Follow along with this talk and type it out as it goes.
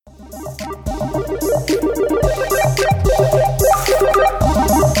Hi,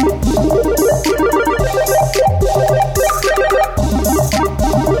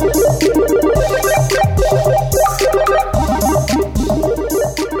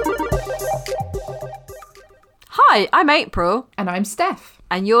 I'm April. And I'm Steph.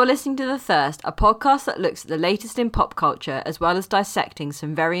 And you're listening to The Thirst, a podcast that looks at the latest in pop culture as well as dissecting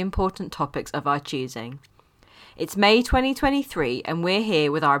some very important topics of our choosing. It's May 2023 and we're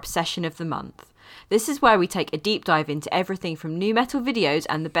here with our Obsession of the Month. This is where we take a deep dive into everything from new metal videos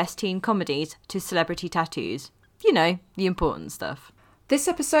and the best teen comedies to celebrity tattoos. You know, the important stuff. This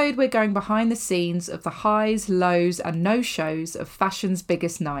episode, we're going behind the scenes of the highs, lows and no-shows of fashion's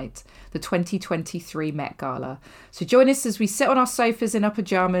biggest night, the 2023 Met Gala. So join us as we sit on our sofas in our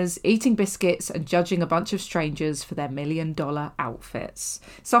pyjamas, eating biscuits and judging a bunch of strangers for their $1 million outfits.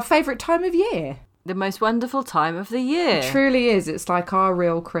 It's our favourite time of year. The most wonderful time of the year. It truly is. It's like our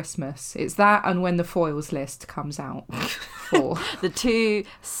real Christmas. It's that and when the foils list comes out. The two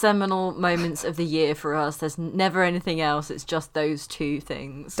seminal moments of the year for us. There's never anything else. It's just those two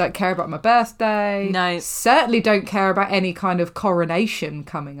things. Don't care about my birthday. No. Certainly don't care about any kind of coronation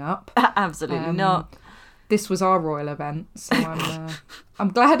coming up. Absolutely not. This was our royal event, so I'm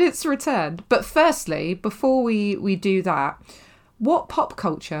glad it's returned. But firstly, before we do that, what pop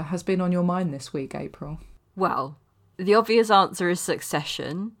culture has been on your mind this week, April? Well, the obvious answer is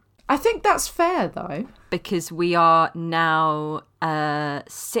Succession. I think that's fair, though. Because we are now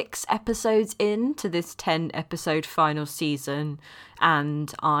 6 episodes into this 10-episode final season,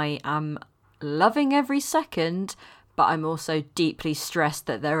 and I am loving every second, but I'm also deeply stressed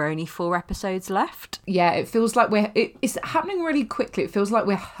that there are only 4 episodes left. Yeah, it feels like it's happening really quickly. It feels like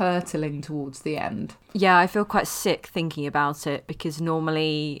we're hurtling towards the end. Yeah, I feel quite sick thinking about it, because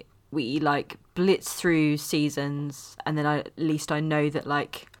normally we blitz through seasons and then at least I know that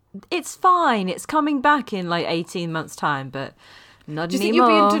it's fine, it's coming back in 18 months time, but not anymore. Do you think you'll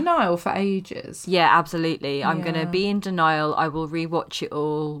be in denial for ages? Yeah, absolutely. I'm going to be in denial. I will rewatch it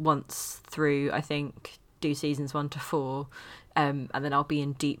all once through, I think, do seasons 1 to 4. And then I'll be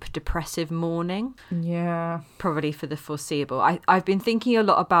in deep depressive mourning. Yeah. Probably for the foreseeable. I've been thinking a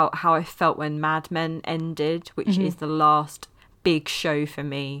lot about how I felt when Mad Men ended, which is the last big show for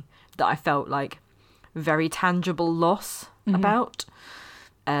me that I felt very tangible loss about.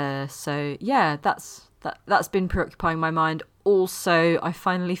 So yeah, that's been preoccupying my mind. Also, I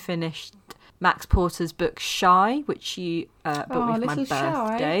finally finished Max Porter's book Shy, which you bought me for my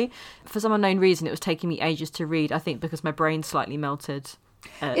birthday. For some unknown reason, it was taking me ages to read. I think because my brain slightly melted.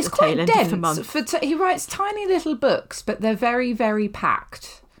 It's quite dense. He writes tiny little books, but they're very, very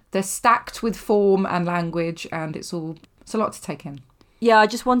packed. They're stacked with form and language, and it's a lot to take in. Yeah, I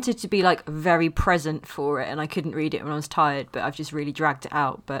just wanted to be very present for it, and I couldn't read it when I was tired, but I've just really dragged it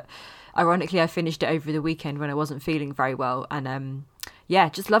out. But ironically, I finished it over the weekend when I wasn't feeling very well, and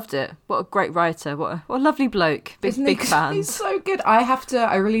just loved it. What a great writer! What a lovely bloke! Big fans. He's so good.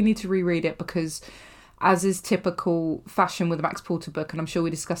 I really need to reread it because, as is typical fashion with the Max Porter book, and I'm sure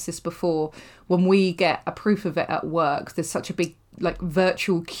we discussed this before, when we get a proof of it at work, there's such a big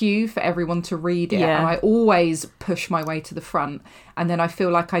virtual queue for everyone to read it, and I always push my way to the front, and then I feel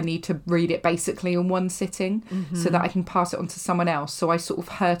like I need to read it basically in one sitting so that I can pass it on to someone else. So I sort of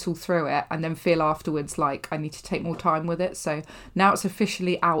hurtle through it and then feel afterwards like I need to take more time with it. So now it's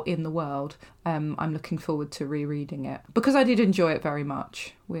officially out in the world. I'm looking forward to rereading it because I did enjoy it very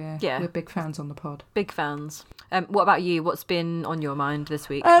much. We're big fans on the pod. Big fans. What about you? What's been on your mind this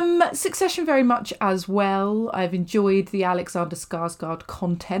week? Succession very much as well. I've enjoyed the Alexander Skarsgård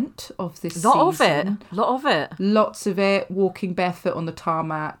content of this season. Lot of it. Lots of it. Walking barefoot on the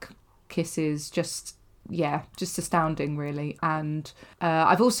tarmac, kisses, just astounding, really. And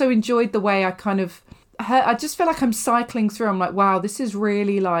I've also enjoyed the way I just feel like I'm cycling through. I'm like, wow, this is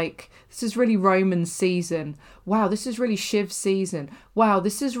really Roman's season. Wow, this is really Shiv's season. Wow,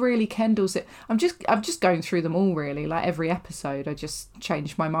 this is really Kendall's. I'm just going through them all, really. Every episode, I just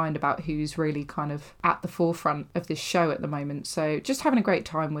changed my mind about who's really kind of at the forefront of this show at the moment. So just having a great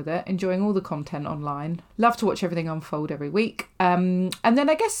time with it, enjoying all the content online. Love to watch everything unfold every week. And then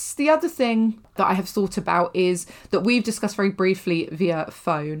I guess the other thing that I have thought about is that we've discussed very briefly via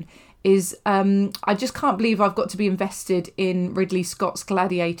phone is I just can't believe I've got to be invested in Ridley Scott's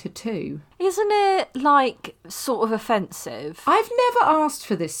Gladiator 2. Isn't it sort of offensive? I've never asked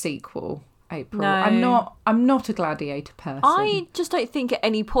for this sequel, April. No. I'm not a Gladiator person. I just don't think at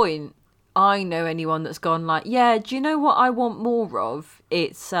any point I know anyone that's gone do you know what I want more of?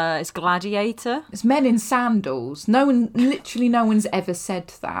 It's Gladiator. It's men in sandals. Literally no one's ever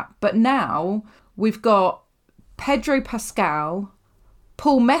said that. But now we've got Pedro Pascal,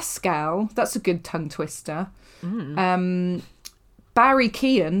 Paul Mescal, that's a good tongue twister. Barry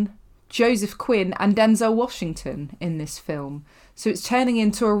Keoghan, Joseph Quinn, and Denzel Washington in this film. So it's turning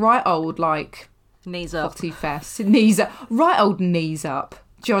into a right old, like, knees up. potty fest. Knees up. Right old knees up.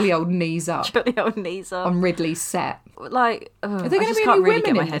 Jolly old knees up. Jolly old knees up. On Ridley's set. Like, Are there I going to just be can't any really women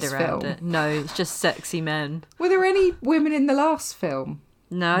get my in head this around film? it. No, it's just sexy men. Were there any women in the last film?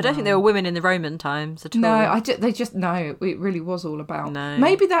 No, I don't think there were women in the Roman times at all. No, no, it really was all about. No.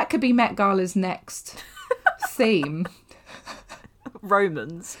 Maybe that could be Met Gala's next theme.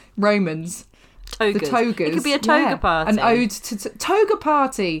 Romans. The togas. It could be a toga party. An ode to toga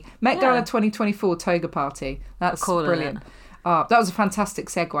party. Met Yeah. Gala 2024 toga party. That's calling brilliant. That was a fantastic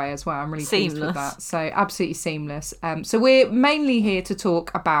segue as well. I'm really pleased with Seamless. that. So absolutely seamless. So we're mainly here to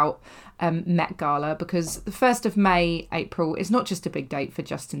talk about Met Gala because the 1st of May, April, is not just a big date for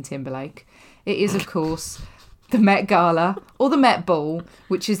Justin Timberlake. It is, of course, the Met Gala, or the Met Ball,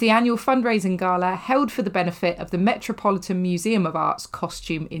 which is the annual fundraising gala held for the benefit of the Metropolitan Museum of Art's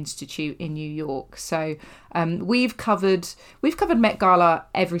Costume Institute in New York. So we've covered Met Gala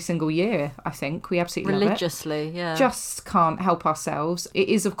every single year, I think. We absolutely love it. Religiously, yeah. Just can't help ourselves. It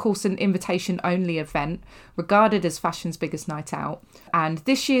is, of course, an invitation-only event, regarded as fashion's biggest night out. And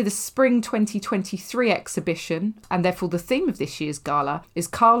this year, the Spring 2023 exhibition, and therefore the theme of this year's gala, is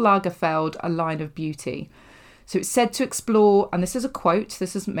Karl Lagerfeld, A Line of Beauty. So it's said to explore, and this is a quote,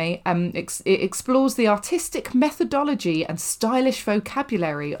 this isn't me, it explores the artistic methodology and stylish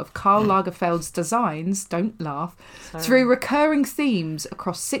vocabulary of Karl Lagerfeld's designs, don't laugh, through recurring themes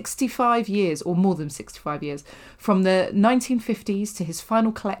across 65 years, or more than 65 years, from the 1950s to his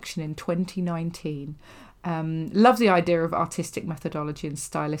final collection in 2019. Love the idea of artistic methodology and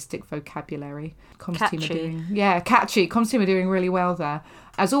stylistic vocabulary. Catchy. Catchy. Comms team are doing really well there.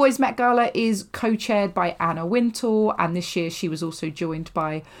 As always, Met Gala is co-chaired by Anna Wintour, and this year she was also joined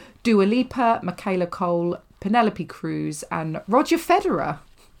by Dua Lipa, Michaela Cole, Penelope Cruz, and Roger Federer,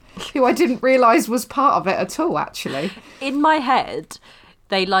 who I didn't realise was part of it at all, actually. In my head,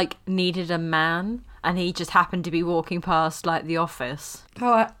 they, like, needed a man, and he just happened to be walking past, like, the office.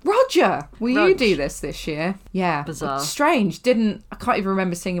 Oh, Roger, will you do this year? Yeah. Bizarre. Strange. I can't even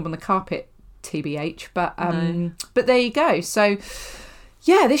remember seeing him on the carpet, TBH, but there you go. So,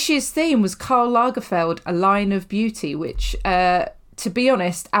 yeah, this year's theme was Karl Lagerfeld, A Line of Beauty, which, to be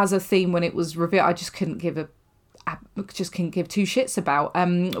honest, as a theme when it was revealed, I just couldn't give two shits about.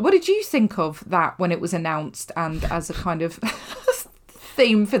 What did you think of that when it was announced and as a kind of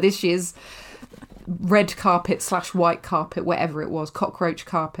theme for this year's red carpet / white carpet, whatever it was, cockroach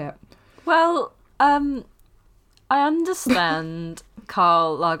carpet? Well, I understand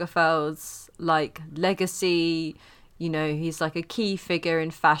Karl Lagerfeld's, like, legacy. You know, he's like a key figure in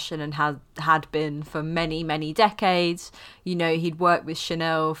fashion and had been for many, many decades. You know, he'd worked with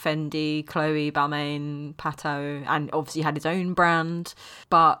Chanel, Fendi, Chloe, Balmain, Pateau, and obviously had his own brand.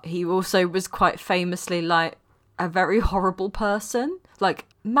 But he also was quite famously, like, a very horrible person, like,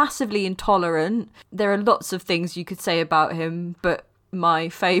 massively intolerant. There are lots of things you could say about him, but my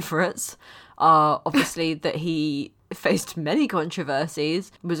favourites are obviously that he faced many controversies,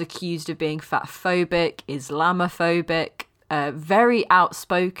 was accused of being fatphobic, Islamophobic, very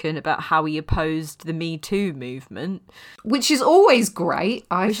outspoken about how he opposed the Me Too movement. Which is always great,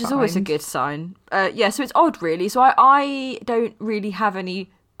 Which is always a good sign. So it's odd, really. So I don't really have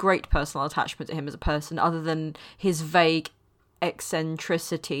any great personal attachment to him as a person, other than his vague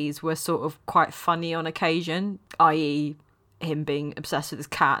eccentricities were sort of quite funny on occasion, i.e. him being obsessed with his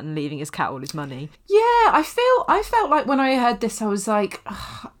cat and leaving his cat all his money. Yeah, I felt like when I heard this, I was like,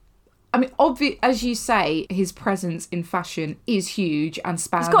 ugh. I mean, as you say, his presence in fashion is huge and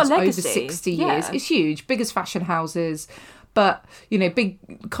spans over 60 years. It's huge, biggest fashion houses, but, you know, big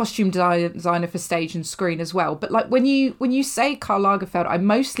costume designer for stage and screen as well. But, like, when you say Karl Lagerfeld, I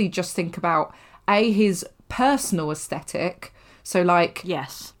mostly just think about his personal aesthetic. So, like,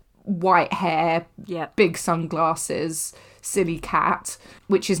 yes, white hair, yep, big sunglasses, silly cat,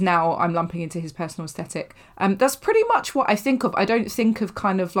 which is now I'm lumping into his personal aesthetic. That's pretty much what I think of. I don't think of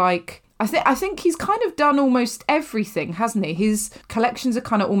kind of like, I think he's kind of done almost everything, hasn't he? His collections are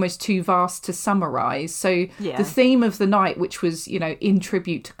kind of almost too vast to summarise. So the theme of the night, which was, you know, in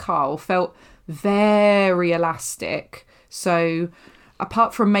tribute to Karl, felt very elastic. So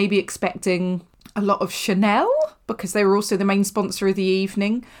apart from maybe expecting a lot of Chanel, because they were also the main sponsor of the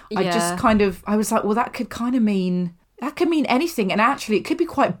evening, I was like, well, that could mean anything, and actually it could be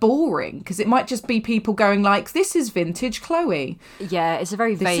quite boring because it might just be people going like, this is vintage Chloe, it's a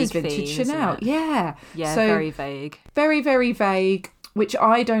very vague this is vintage theme, Chanel, so very vague, very, very vague, which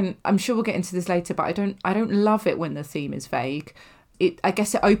I'm sure we'll get into this later, but I don't love it when the theme is vague. I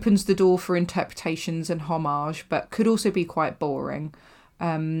guess it opens the door for interpretations and homage, but could also be quite boring.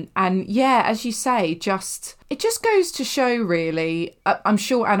 And yeah, as you say, it just goes to show, really. I'm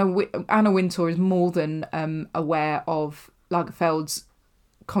sure Anna Wintour is more than aware of Lagerfeld's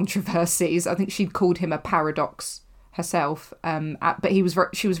controversies. I think she'd called him a paradox herself, but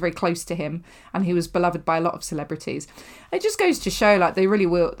she was very close to him, and he was beloved by a lot of celebrities. It just goes to show, like, they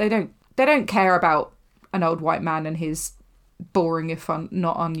don't care about an old white man and his boring, if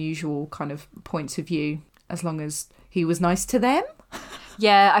not unusual, kind of points of view, as long as he was nice to them.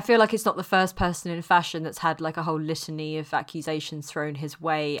 Yeah, I feel like it's not the first person in fashion that's had like a whole litany of accusations thrown his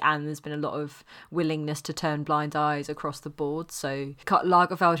way, and there's been a lot of willingness to turn blind eyes across the board. So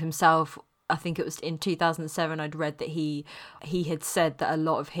Lagerfeld himself, I think it was in 2007, I'd read that he had said that a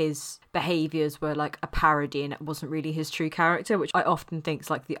lot of his behaviours were like a parody and it wasn't really his true character, which I often think is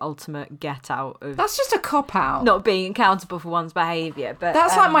like the ultimate get out of... That's just a cop-out. Not being accountable for one's behaviour. But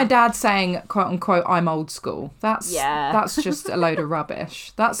that's like my dad saying, quote unquote, I'm old school. That's just a load of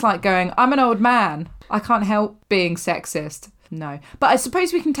rubbish. That's like going, I'm an old man. I can't help being sexist. No. But I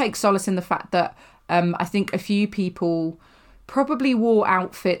suppose we can take solace in the fact that I think a few people probably wore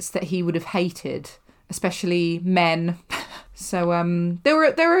outfits that he would have hated, especially men. So there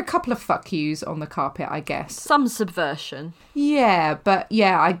were a couple of fuck yous on the carpet, I guess. Some subversion. Yeah, but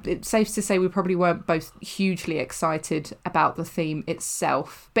yeah, it's safe to say we probably weren't both hugely excited about the theme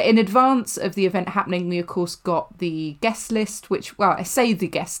itself. But in advance of the event happening, we of course got the guest list, which, well, I say the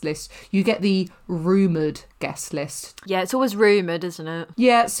guest list, you get the rumoured guest list. Yeah, it's always rumoured, isn't it?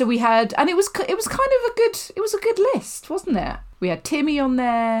 Yeah, so we had, and it was kind of a good list, wasn't it? We had Timmy on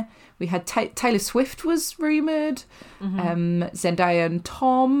there. We had Taylor Swift was rumoured. Mm-hmm. Zendaya and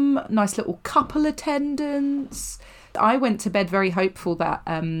Tom, nice little couple attendance. I went to bed very hopeful that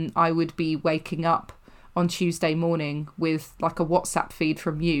I would be waking up on Tuesday morning with like a WhatsApp feed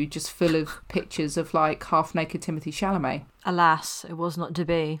from you just full of pictures of like half-naked Timothée Chalamet. Alas, it was not to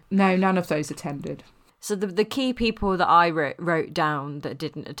be. No, none of those attended. So the key people that I wrote down that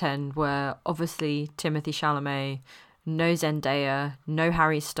didn't attend were obviously Timothée Chalamet, no Zendaya, no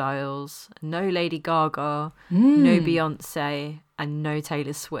Harry Styles, no Lady Gaga, no Beyonce, and no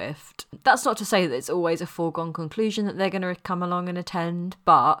Taylor Swift. That's not to say that it's always a foregone conclusion that they're going to come along and attend,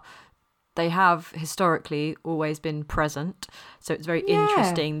 but they have historically always been present. So it's very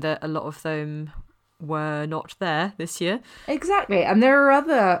interesting that a lot of them were not there this year. Exactly. And there are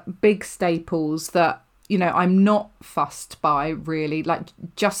other big staples that, you know, I'm not fussed by, really. Like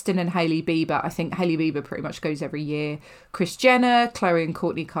Justin and Hailey Bieber. I think Hailey Bieber pretty much goes every year. Kris Jenner, Khloe and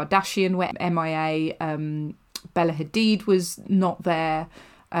Kourtney Kardashian were MIA. Bella Hadid was not there.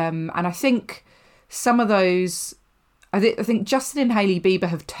 And I think some of those... I think Justin and Hailey Bieber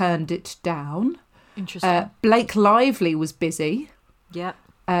have turned it down. Interesting. Blake Lively was busy. Yeah.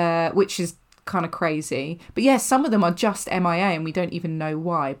 Which is kind of crazy. But yeah, some of them are just MIA and we don't even know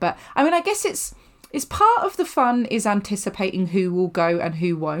why. But I mean, I guess it's part of the fun is anticipating who will go and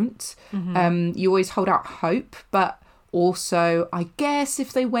who won't. Mm-hmm. You always hold out hope, but also I guess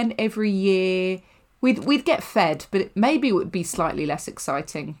if they went every year, we'd get fed, but maybe it would be slightly less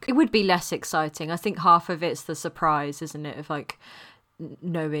exciting. It would be less exciting. I think half of it's the surprise, isn't it? Of like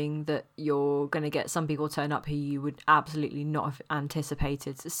knowing that you're going to get some people turn up who you would absolutely not have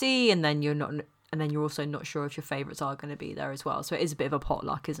anticipated to see, and then you're also not sure if your favourites are going to be there as well. So it is a bit of a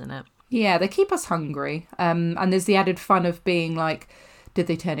potluck, isn't it? Yeah, they keep us hungry. And there's the added fun of being like, did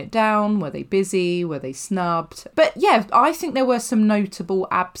they turn it down? Were they busy? Were they snubbed? But yeah, I think there were some notable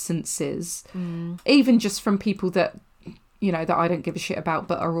absences, even just from people that, you know, that I don't give a shit about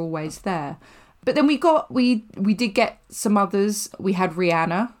but are always there. But then we did get some others. We had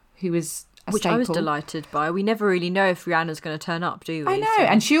Rihanna, who is a Which staple. I was delighted by. We never really know if Rihanna's going to turn up, do we? I know,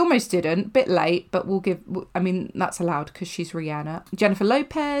 and she almost didn't. Bit late, but that's allowed because she's Rihanna. Jennifer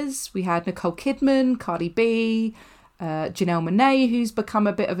Lopez, we had Nicole Kidman, Cardi B, Janelle Monáe, who's become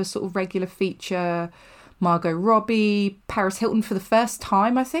a bit of a sort of regular feature, Margot Robbie, Paris Hilton for the first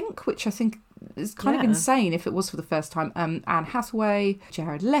time, I think, which I think is kind of insane if it was for the first time. Anne Hathaway,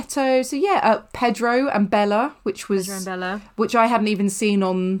 Jared Leto. So yeah, Pedro and Bella, which I hadn't even seen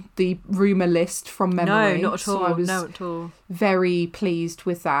on the rumour list from memory. No, not at all. So I was not at all. Very pleased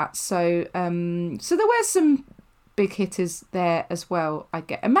with that. So so there were some big hitters there as well, I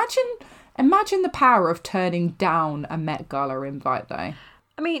guess. Imagine the power of turning down a Met Gala invite, though.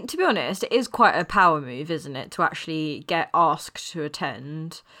 I mean, to be honest, it is quite a power move, isn't it? To actually get asked to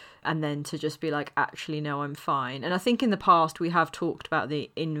attend and then to just be like, actually, no, I'm fine. And I think in the past we have talked about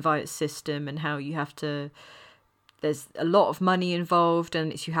the invite system and how you have to there's a lot of money involved,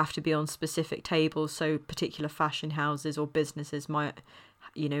 and you have to be on specific tables. So particular fashion houses or businesses might,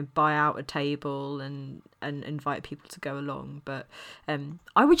 buy out a table and invite people to go along. But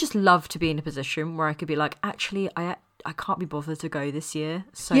I would just love to be in a position where I could be like, actually, I can't be bothered to go this year.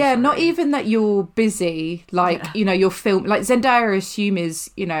 So yeah, sorry. Not even that you're busy, like, your film, like Zendaya, I assume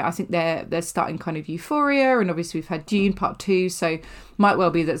is, I think they're starting kind of Euphoria, and obviously we've had Dune Part 2, so might well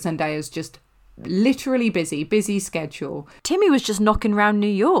be that Zendaya's just literally busy schedule. Timmy was just knocking around New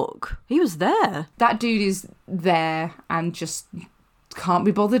York. He was there. That dude is there and just can't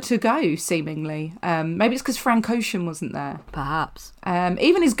be bothered to go, seemingly. Maybe it's because Frank Ocean wasn't there. Perhaps.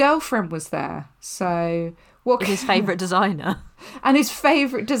 Even his girlfriend was there, so... his favourite designer. And his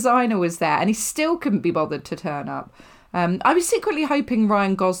favourite designer was there, and he still couldn't be bothered to turn up. I was secretly hoping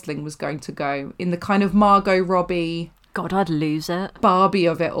Ryan Gosling was going to go in the kind of Margot Robbie... God, I'd lose it. Barbie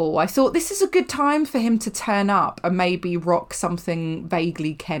of it all. I thought this is a good time for him to turn up and maybe rock something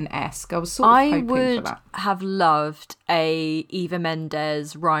vaguely Ken-esque. I was sort of hoping for that. I would have loved a Eva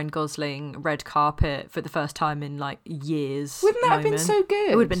Mendes, Ryan Gosling red carpet for the first time in like years. Wouldn't that have been so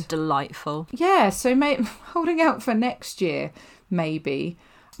good? It would have been delightful. Yeah, so holding out for next year, maybe.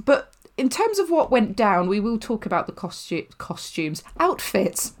 But in terms of what went down, we will talk about the costumes.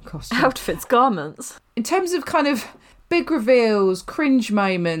 Outfits, garments. In terms of kind of big reveals, cringe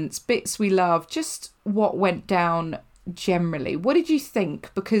moments, bits we love, just what went down generally. What did you think?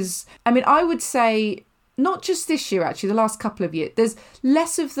 Because, I would say, not just this year, actually, the last couple of years, there's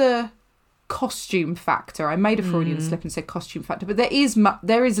less of the costume factor. I made a Freudian slip and said costume factor, but there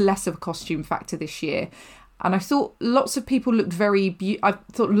is less of a costume factor this year. And I thought lots of people looked very beautiful.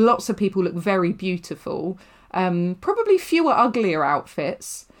 Probably fewer uglier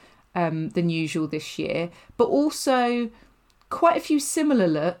outfits than usual this year, but also quite a few similar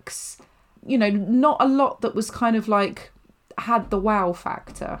looks. Not a lot that was kind of like had the wow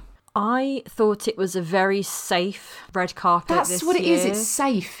factor. I thought it was a very safe red carpet this year. That's what it is. It's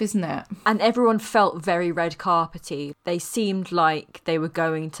safe, isn't it? And everyone felt very red carpety. They seemed like they were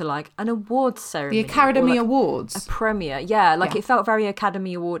going to like an awards ceremony. The Academy Awards. A premiere. Yeah, it felt very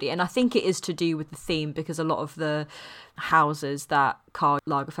Academy Awardy. And I think it is to do with the theme, because a lot of the houses that Karl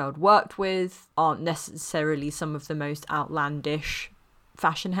Lagerfeld worked with aren't necessarily some of the most outlandish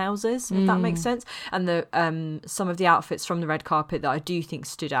fashion houses, if that makes sense. And the some of the outfits from the red carpet that I do think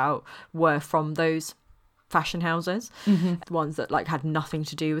stood out were from those fashion houses, the ones that like had nothing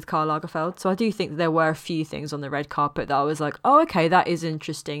to do with Karl Lagerfeld. So I do think there were a few things on the red carpet that I was like, oh, okay, that is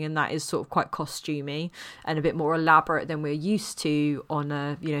interesting, and that is sort of quite costumey and a bit more elaborate than we're used to on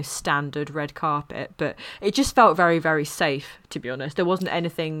a standard red carpet. But it just felt very, very safe, to be honest. There wasn't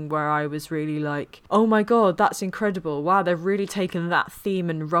anything where I was really like, oh my god, that's incredible, wow, they've really taken that theme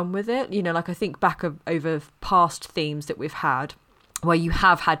and run with it. I think back over past themes that we've had, where you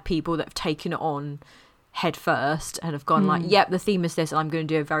have had people that have taken it on head first and have gone like, yep, the theme is this, and I'm going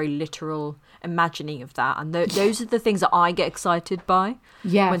to do a very literal imagining of that. And those are the things that I get excited by.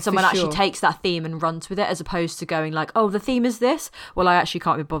 Yeah, when someone actually takes that theme and runs with it, as opposed to going like, oh, the theme is this, well, I actually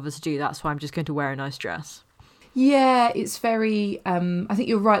can't be bothered to do that, so I'm just going to wear a nice dress. Yeah, it's very I think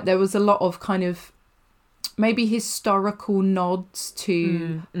you're right, there was a lot of kind of maybe historical nods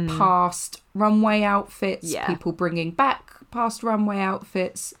to past runway outfits, people bringing back past runway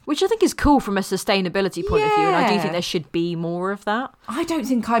outfits, which I think is cool from a sustainability point of view, and I do think there should be more of that. I don't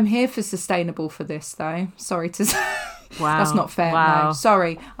think I'm here for sustainable for this, though. Sorry to say. Wow, that's not fair. Wow. No,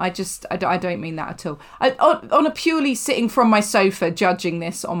 sorry. I don't mean that at all. On a purely sitting from my sofa judging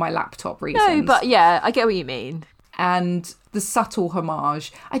this on my laptop reasons. No, but yeah, I get what you mean. And the subtle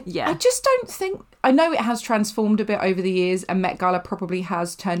homage. I just don't think... I know it has transformed a bit over the years, and Met Gala probably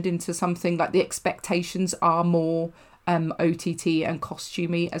has turned into something like the expectations are more OTT and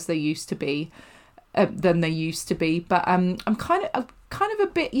costumey as they used to be, than they used to be. But I'm kind of a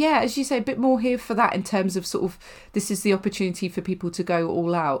bit, as you say, a bit more here for that, in terms of sort of, this is the opportunity for people to go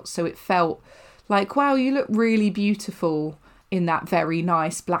all out. So it felt like, wow, you look really beautiful in that very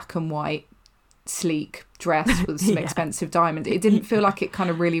nice black and white sleek dress with some expensive diamonds. It didn't feel like it kind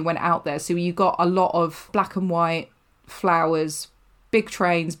of really went out there. So you got a lot of black and white, flowers, big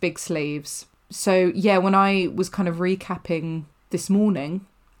trains, big sleeves. So yeah, when I was kind of recapping this morning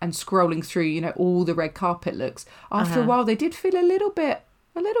and scrolling through, all the red carpet looks, after a while they did feel a little bit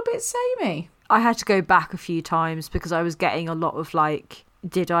samey. I had to go back a few times because I was getting a lot of like,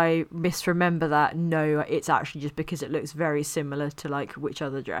 did I misremember that? No, it's actually just because it looks very similar to like which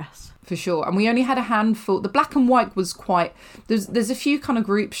other dress. For sure. And we only had a handful. The black and white was quite... There's a few kind of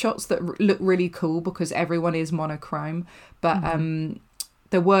group shots that look really cool because everyone is monochrome. But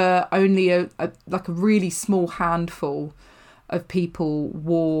there were only a really small handful of people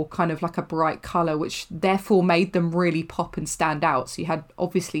wore kind of like a bright colour, which therefore made them really pop and stand out. So you had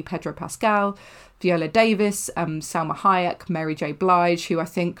obviously Pedro Pascal, Viola Davis, Salma Hayek, Mary J. Blige, who I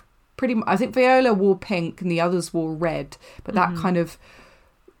think Viola wore pink and the others wore red, but that kind of,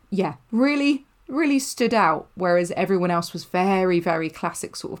 really, really stood out, whereas everyone else was very, very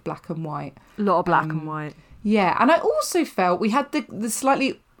classic sort of black and white. A lot of black and white. Yeah, and I also felt we had the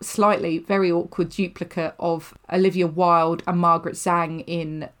slightly very awkward duplicate of Olivia Wilde and Margaret Zhang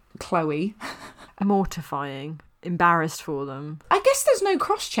in Chloe. Mortifying. Embarrassed for them. I guess there's no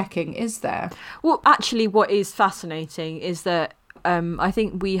cross-checking, is there? Well, actually, what is fascinating is that I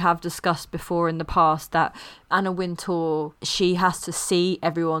think we have discussed before in the past that Anna Wintour, she has to see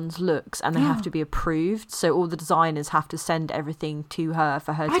everyone's looks and they have to be approved. So all the designers have to send everything to her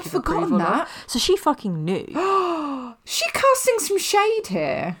for her to I'd give forgotten approval that. of. So she fucking knew. She casting some shade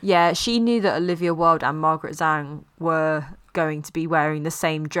here. Yeah, she knew that Olivia Wilde and Margaret Zhang were going to be wearing the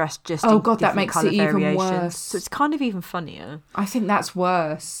same dress, just in God, that different makes colour it even variations. worse. So it's kind of even funnier. I think that's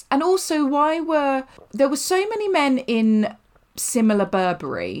worse. And also, there were so many men in similar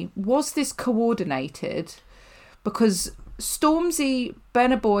Burberry? Was this coordinated? Because Stormzy,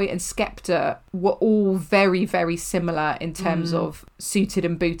 Burna Boy and Skepta were all very, very similar in terms of suited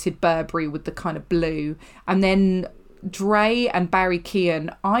and booted Burberry with the kind of blue. And then Dre and Barry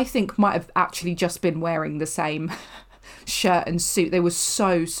Keoghan, I think, might have actually just been wearing the same shirt and suit. They were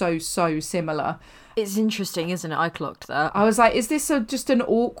so similar. It's interesting, isn't it? I clocked that. I was like, is this just an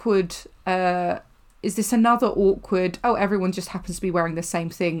awkward... is this another awkward, everyone just happens to be wearing the same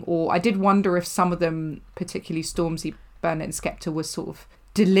thing? Or I did wonder if some of them, particularly Stormzy, Burnett and Skepta, was sort of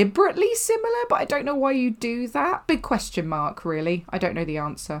deliberately similar, but I don't know why you do that. Big question mark, really. I don't know the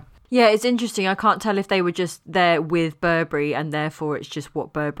answer. Yeah, it's interesting. I can't tell if they were just there with Burberry and therefore it's just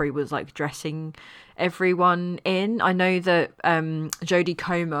what Burberry was like dressing everyone in. I know that Jodie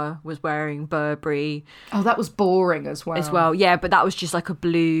Comer was wearing Burberry. Oh, that was boring as well. Yeah, but that was just like a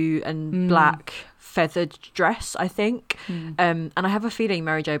blue and black feathered dress, I think. And I have a feeling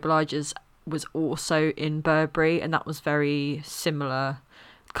Mary J. Blige's was also in Burberry, and that was very similar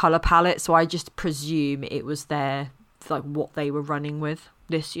colour palette. So I just presume it was like what they were running with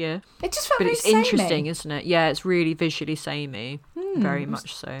this year. It just felt but very it's samey. Interesting, isn't it? Yeah, it's really visually samey. Very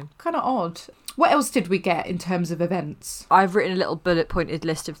much so. Kind of odd. What else did we get in terms of events? I've written a little bullet pointed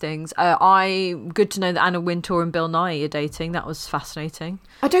list of things. Good to know that Anna Wintour and Bill Nighy are dating. That was fascinating.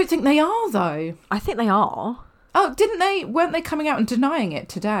 I don't think they are, though. I think they are. Oh, weren't they coming out and denying it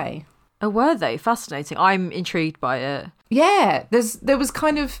today? Oh, were they? Fascinating. I'm intrigued by it. Yeah, there was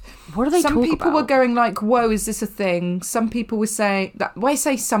kind of... What are they talking about? Some people were going like, whoa, is this a thing? Some people were saying... When I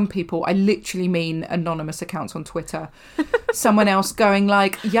say some people, I literally mean anonymous accounts on Twitter. Someone else going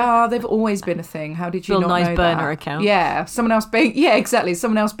like, yeah, they've always been a thing. How did you Bill not know Nighy's that? burner account. Yeah, someone else being... Yeah, exactly.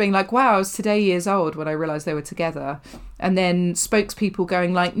 Someone else being like, wow, I was today years old when I realised they were together. And then spokespeople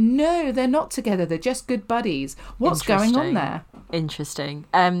going like, no, they're not together. They're just good buddies. What's going on there? Interesting.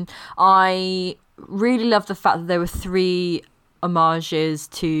 I really love the fact that there were 3 homages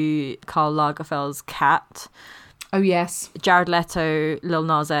to Karl Lagerfeld's cat. Oh, yes. Jared Leto, Lil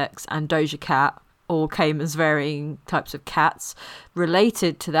Nas X and Doja Cat all came as varying types of cats.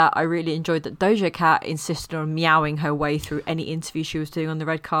 Related to that, I really enjoyed that Doja Cat insisted on meowing her way through any interview she was doing on the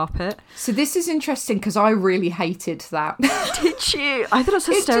red carpet. So this is interesting because I really hated that. Did you? I thought it was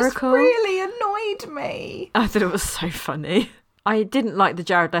hysterical. It just really annoyed me. I thought it was so funny. I didn't like the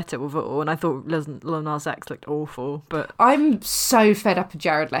Jared Leto of it all, and I thought Lil Nas X looked awful, but... I'm so fed up with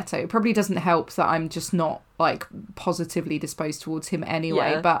Jared Leto. It probably doesn't help that I'm just not, like, positively disposed towards him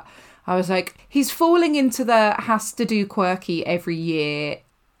anyway, but I was like, he's falling into the has to do quirky every year,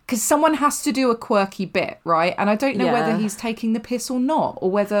 because someone has to do a quirky bit, right? And I don't know whether he's taking the piss or not, or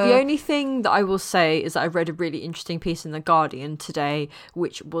whether... The only thing that I will say is that I read a really interesting piece in The Guardian today,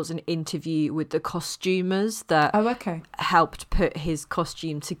 which was an interview with the costumers that helped put his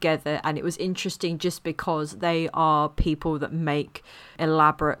costume together. And it was interesting just because they are people that make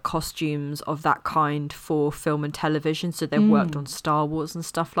elaborate costumes of that kind for film and television. So they've worked on Star Wars and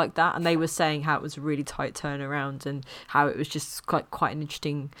stuff like that. And they were saying how it was a really tight turnaround and how it was just quite an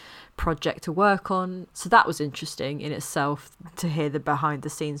interesting project to work on. So that was interesting in itself to hear the behind the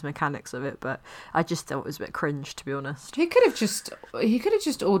scenes mechanics of it, but I just thought it was a bit cringe, to be honest. He could have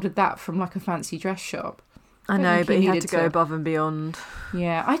just ordered that from like a fancy dress shop. I know, but he had to go above and beyond.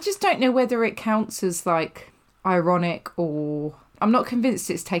 Yeah, I just don't know whether it counts as like ironic or... I'm not convinced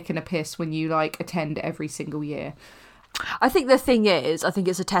it's taken a piss when you like attend every single year. I think the thing is, I think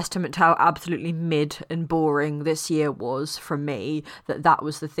it's a testament to how absolutely mid and boring this year was from me, that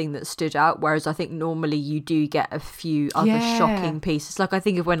was the thing that stood out. Whereas I think normally you do get a few other shocking pieces. Like I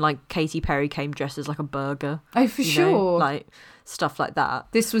think of when like Katy Perry came dressed as like a burger. Oh, for sure. Like stuff like that.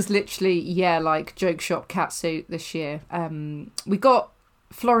 This was literally, like joke shop catsuit this year. We got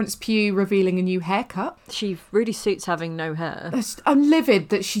Florence Pugh revealing a new haircut. She really suits having no hair. I'm livid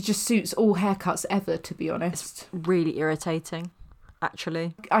that she just suits all haircuts ever, to be honest. It's really irritating,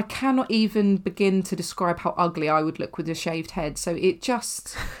 actually. I cannot even begin to describe how ugly I would look with a shaved head. So it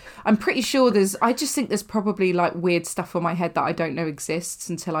just... I'm pretty sure I just think there's probably like weird stuff on my head that I don't know exists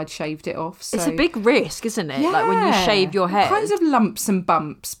until I'd shaved it off. So. It's a big risk, isn't it? Yeah. Like when you shave your head. All kinds of lumps and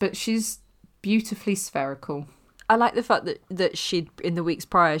bumps, but she's beautifully spherical. I like the fact that she'd, in the weeks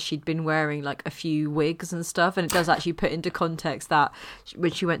prior, she'd been wearing like a few wigs and stuff. And it does actually put into context that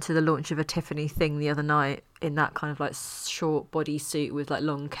when she went to the launch of a Tiffany thing the other night in that kind of like short bodysuit with like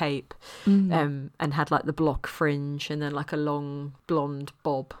long cape and had like the block fringe and then like a long blonde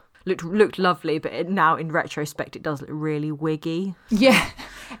bob. Looked lovely, but now in retrospect it does look really wiggy. Yeah,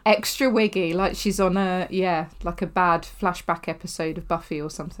 extra wiggy, like she's on like a bad flashback episode of Buffy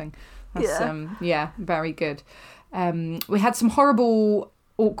or something. That's very good. We had some horrible,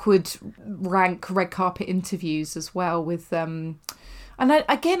 awkward, rank red carpet interviews as well with and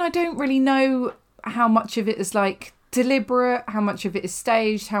I don't really know how much of it is like deliberate, how much of it is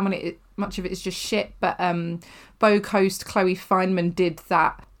staged, how much of it is just shit. But Vogue host Chloe Fineman did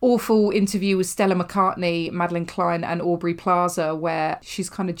that awful interview with Stella McCartney, Madeline Klein and Aubrey Plaza where she's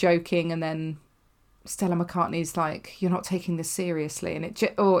kind of joking and then Stella McCartney's like, you're not taking this seriously, and it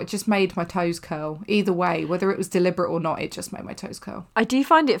just made my toes curl. Either way, whether it was deliberate or not, it just made my toes curl. I do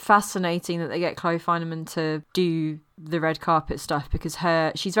find it fascinating that they get Chloe Fineman to do the red carpet stuff because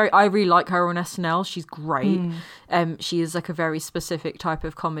I really like her on SNL. She's great. She is like a very specific type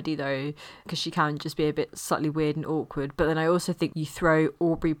of comedy though, because she can just be a bit slightly weird and awkward. But then I also think you throw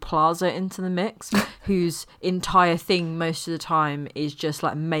Aubrey Plaza into the mix, whose entire thing most of the time is just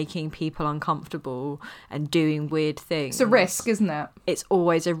like making people uncomfortable and doing weird things. It's a risk, isn't it? It's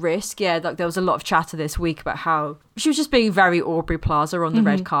always a risk. Yeah, like there was a lot of chatter this week about how she was just being very Aubrey Plaza on the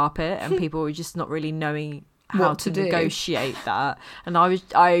red carpet and people were just not really knowing how to negotiate that. And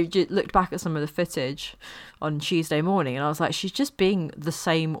I just looked back at some of the footage on Tuesday morning and I was like, she's just being the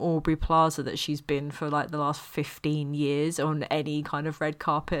same Aubrey Plaza that she's been for like the last 15 years on any kind of red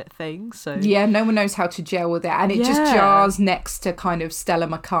carpet thing. So yeah, no one knows how to gel with it, and it just jars next to kind of Stella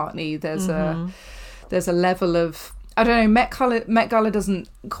McCartney. There's a level of, I don't know, Met Gala doesn't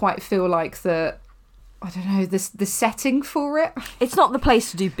quite feel like the setting for it. It's not the place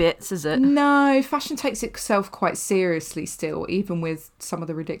to do bits, is it? No, fashion takes itself quite seriously still, even with some of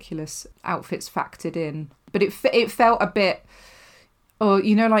the ridiculous outfits factored in. But it felt a bit,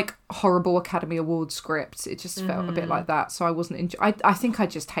 like horrible Academy Award scripts. It just felt a bit like that. So I wasn't. I think I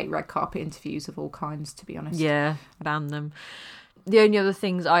just hate red carpet interviews of all kinds, to be honest. Yeah, ban them. The only other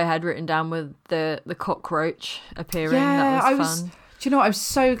things I had written down were the cockroach appearing. Yeah, that was fun. Do you know what? I'm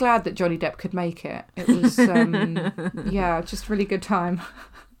so glad that Johnny Depp could make it. It was, just really good time.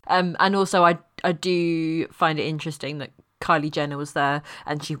 And also, I do find it interesting that Kylie Jenner was there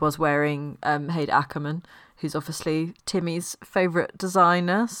and she was wearing Haid Ackerman, who's obviously Timmy's favourite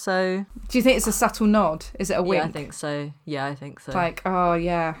designer. So, do you think it's a subtle nod? Is it a wink? Yeah, I think so. Like, oh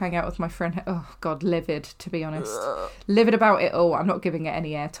yeah, hang out with my friend. Oh God, livid, to be honest. Livid about it all. I'm not giving it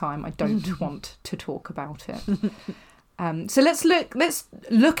any airtime. I don't want to talk about it. So let's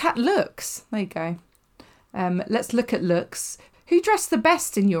look at looks. There you go. Let's look at looks. Who dressed the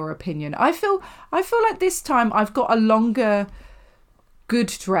best in your opinion? I feel like this time I've got a longer good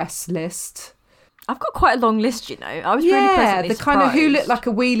dress list. I've got quite a long list, you know. I was really pleasantly the surprised. kind of who looked like a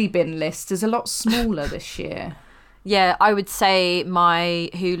wheelie bin list is a lot smaller this year. Yeah, I would say my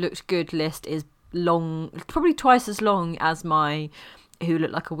who looked good list is long, probably twice as long as my who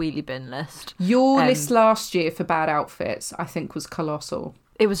looked like a wheelie bin list. Your list last year for bad outfits, I think, was colossal.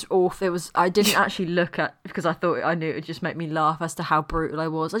 It was awful. I didn't actually look at, because I knew it would just make me laugh as to how brutal I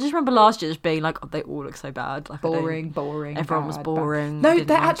was. I just remember last year just being like, oh, they all look so bad. Like boring. Everyone was boring. No,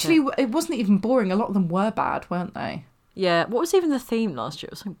 it wasn't even boring. A lot of them were bad, weren't they? Yeah. What was even the theme last year?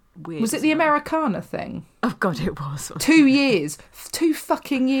 It was something weird. Was it the Americana thing? Oh God, it was. 2 years. 2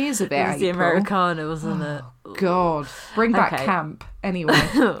 fucking years of it. It was the Americana, wasn't it? God. Bring back camp. Anyway.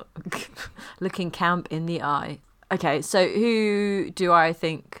 Looking camp in the eye. Okay, so who do I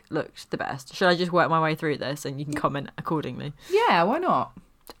think looked the best? Should I just work my way through this and you can comment accordingly? Yeah, why not?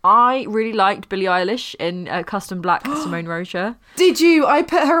 I really liked Billie Eilish in Custom Black Simone Rocha. Did you? I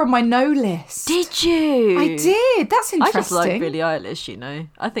put her on my no list. Did you? I did. That's interesting. I just like Billie Eilish, you know.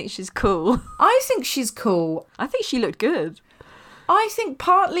 I think she's cool. I think she's cool. I think she looked good. I think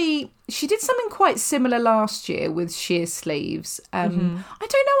partly she did something quite similar last year with sheer sleeves. I don't know.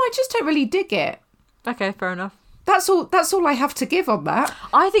 I just don't really dig it. Okay, fair enough. That's all I have to give on that.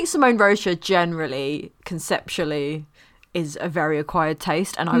 I think Simone Rocha generally, conceptually, is a very acquired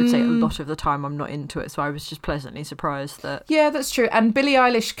taste, and I would say a lot of the time I'm not into it, so I was just pleasantly surprised that... Yeah, that's true. And Billie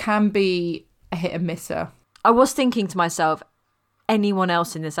Eilish can be a hit and misser. I was thinking to myself, anyone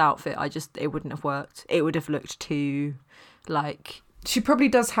else in this outfit, it wouldn't have worked. It would have looked too, like... She probably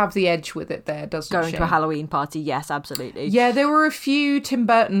does have the edge with it there, doesn't she? Going to a Halloween party, yes, absolutely. Yeah, there were a few Tim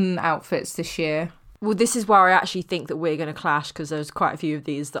Burton outfits this year. Well, this is where I actually think that we're going to clash, because there's quite a few of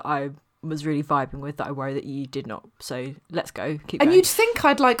these that I was really vibing with that I worry that you did not. So let's go. Keep going. And you'd think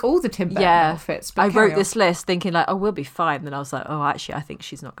I'd like all the Tim Burton outfits. But I wrote this list thinking like, oh, we'll be fine. Then I was like, oh, actually, I think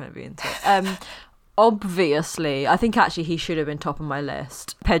she's not going to be into it. Obviously, I think actually he should have been top of my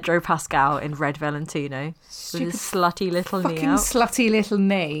list. Pedro Pascal in red Valentino with his slutty little knee out. Slutty little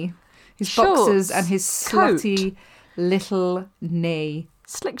knee. His Shorts, boxers and his slutty little knee.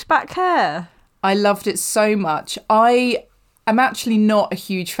 Slicked back hair. I loved it so much. I am actually not a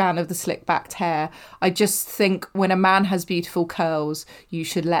huge fan of the slick backed hair. I just think when a man has beautiful curls, you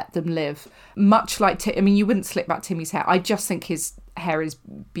should let them live. Much like, you wouldn't slick back Timmy's hair. I just think his hair is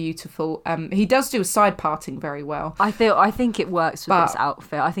beautiful. He does do a side parting very well. I think it works with this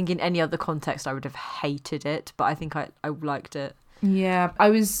outfit. I think in any other context I would have hated it, but I think I liked it. Yeah,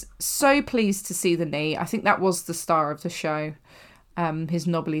 I was so pleased to see the knee. I think that was the star of the show. His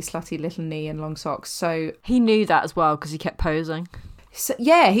knobbly, slutty little knee and long socks. So he knew that as well because he kept posing. So,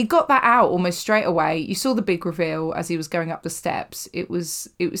 yeah, he got that out almost straight away. You saw the big reveal as he was going up the steps. It was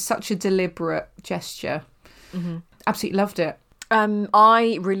such a deliberate gesture. Mm-hmm. Absolutely loved it.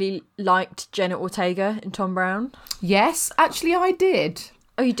 I really liked Jenna Ortega in Tom Brown. Yes, actually I did.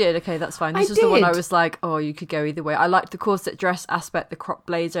 Oh, you did? Okay, that's fine. This was the one I was like, oh, you could go either way. I liked the corset dress aspect, the crop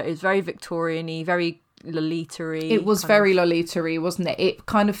blazer. It was very Victorian-y, very Lolita-y. It was very Lolita-y, wasn't it? It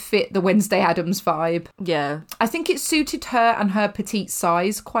kind of fit the Wednesday Addams vibe. Yeah. I think it suited her and her petite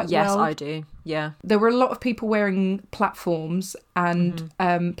size quite well. Yes, I do. Yeah. There were a lot of people wearing platforms and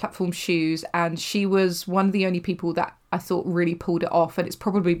platform shoes, and she was one of the only people that I thought really pulled it off, and it's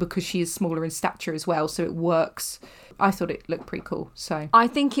probably because she is smaller in stature as well, so it works. I thought it looked pretty cool. So I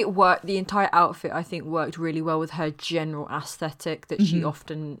think it worked. The entire outfit, I think, worked really well with her general aesthetic that she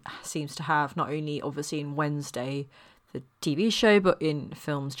often seems to have, not only obviously in Wednesday, the TV show, but in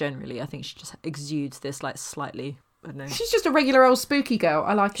films generally. I think she just exudes this like slightly, I don't know. She's just a regular old spooky girl.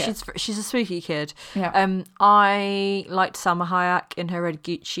 I like it. She's a spooky kid. Yeah. I liked Salma Hayek in her red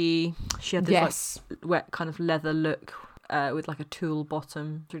Gucci. She had this like wet kind of leather look. With like a tulle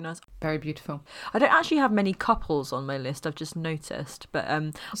bottom. Very nice. Very beautiful. I don't actually have many couples on my list, I've just noticed. But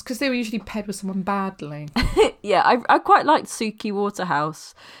it's because they were usually paired with someone badly. Yeah, I quite liked Suki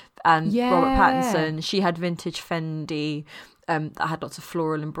Waterhouse and Robert Pattinson. She had vintage Fendi that had lots of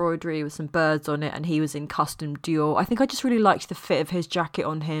floral embroidery with some birds on it, and he was in custom Dior. I think I just really liked the fit of his jacket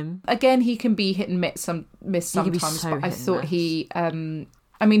on him. Again, he can be hit and miss sometimes, but I thought he...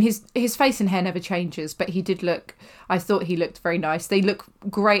 his face and hair never changes, but I thought he looked very nice. They look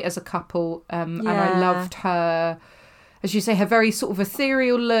great as a couple, and I loved her, as you say, her very sort of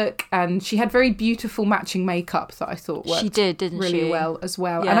ethereal look, and she had very beautiful matching makeup that I thought worked really well as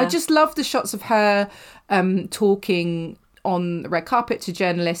well. Yeah. And I just loved the shots of her talking on the red carpet to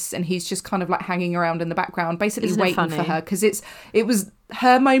journalists, and he's just kind of like hanging around in the background, basically waiting for her, because it was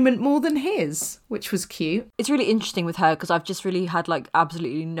her moment more than his, which was cute. It's really interesting with her because I've just really had like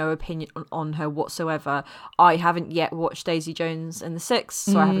absolutely no opinion on her whatsoever. I haven't yet watched Daisy Jones and the Six,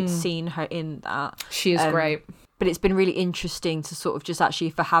 so I haven't seen her in that. She is great. But it's been really interesting to sort of just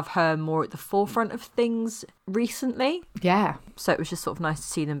actually have her more at the forefront of things recently. Yeah. So it was just sort of nice to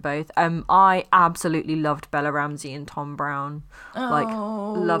see them both. I absolutely loved Bella Ramsey and Tom Brown. Like,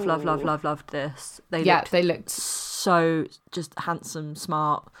 loved this. They looked so just handsome,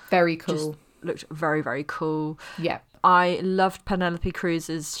 smart. Very cool. Just looked very, very cool. Yeah. I loved Penelope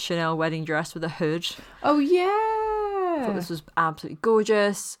Cruz's Chanel wedding dress with a hood. Oh, yeah. I thought this was absolutely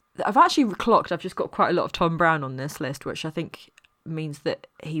gorgeous. I've actually clocked, I've just got quite a lot of Tom Brown on this list, which I think means that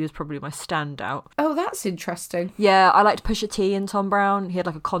he was probably my standout. Oh, that's interesting. Yeah, I liked Pusha T and Tom Brown. He had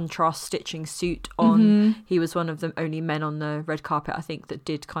like a contrast stitching suit on. He was one of the only men on the red carpet, I think, that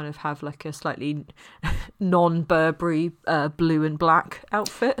did kind of have like a slightly non-Burberry blue and black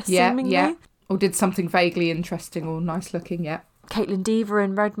outfit, seemingly. Yeah. Or did something vaguely interesting or nice looking, yeah. Caitlin Dever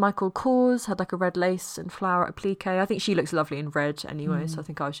in red, Michael Kors had like a red lace and flower applique. I think she looks lovely in red anyway, so I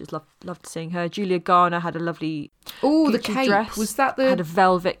think I was just loved seeing her. Julia Garner had a lovely the Gucci cape dress. was that had a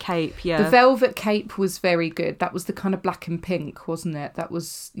velvet cape. Yeah, the velvet cape was very good. That was the kind of black and pink, wasn't it? That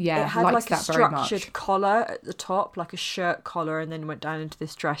was it had liked like a that very much. structured collar at the top, like a shirt collar, and then went down into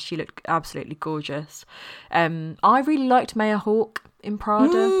this dress. She looked absolutely gorgeous. I really liked Maya Hawke in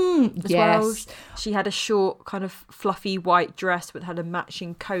Prada as well. She had a short kind of fluffy white dress but had a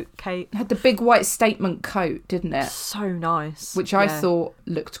matching cape. It had the big white statement coat, didn't it? So nice. Which I thought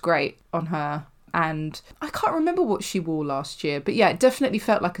looked great on her. And I can't remember what she wore last year, but yeah, it definitely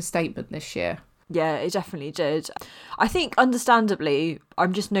felt like a statement this year. Yeah, it definitely did. I think, understandably,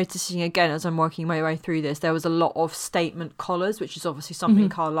 I'm just noticing again as I'm working my way through this, there was a lot of statement collars, which is obviously something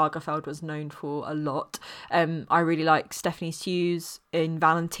Karl Lagerfeld was known for a lot. I really like Stephanie Sue's in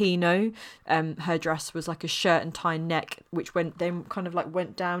Valentino. Her dress was like a shirt and tie neck, which went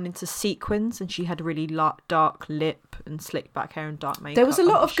down into sequins, and she had a really dark lip and slicked back hair and dark makeup. There was a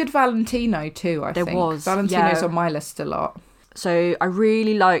lot of good Valentino too, I think. There was. Valentino's on my list a lot. So I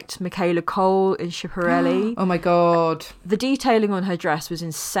really liked Michaela Cole in Schiaparelli. Oh my God. The detailing on her dress was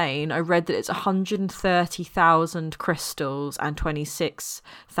insane. I read that it's 130,000 crystals and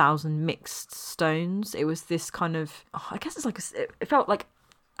 26,000 mixed stones. It was this kind of, I guess it's like, it felt like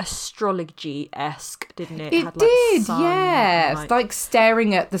astrology-esque, didn't it? It had, did, sun, yeah. Like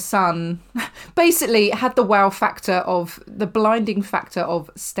staring at the sun. Basically, it had the the blinding factor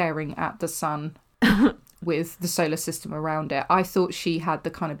of staring at the sun. With the solar system around it. I thought she had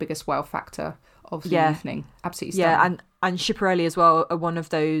the kind of biggest wow factor of the evening. Absolutely stunning. Yeah, and Schiaparelli as well are one of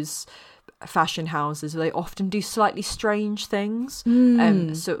those fashion houses where they often do slightly strange things.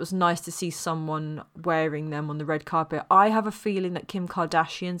 So it was nice to see someone wearing them on the red carpet. I have a feeling that Kim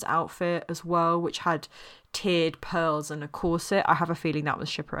Kardashian's outfit as well, which had tiered pearls and a corset, I have a feeling that was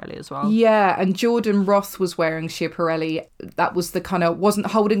Schiaparelli as well. Yeah, and Jordan Roth was wearing Schiaparelli. That was the kind of, wasn't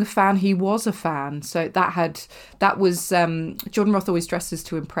holding a fan, he was a fan. So that was Jordan Roth always dresses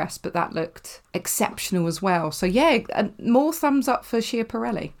to impress, but that looked exceptional as well. So yeah, more thumbs up for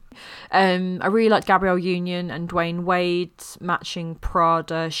Schiaparelli. I really liked Gabrielle Union and Dwayne Wade's matching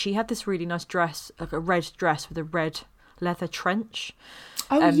Prada. She had this really nice dress, like a red dress with a red leather trench.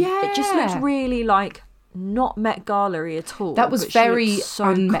 It just looked really like not Met Gala-y at all. That was very so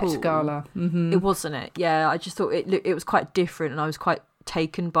un-Met cool. Gala. Mm-hmm. It wasn't it? Yeah, I just thought it was quite different, and I was quite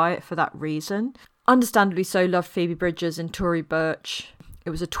taken by it for that reason. Understandably so, loved Phoebe Bridgers and Tory Burch. It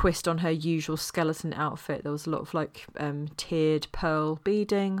was a twist on her usual skeleton outfit. There was a lot of like tiered pearl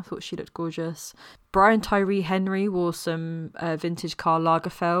beading. I thought she looked gorgeous. Brian Tyree Henry wore some vintage Karl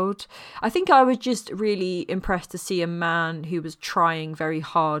Lagerfeld. I think I was just really impressed to see a man who was trying very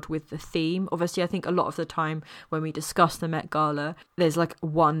hard with the theme. Obviously, I think a lot of the time when we discuss the Met Gala, there's like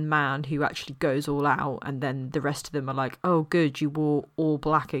one man who actually goes all out, and then the rest of them are like, oh, good, you wore all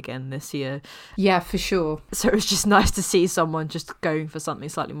black again this year. Yeah, for sure. So it was just nice to see someone just going for something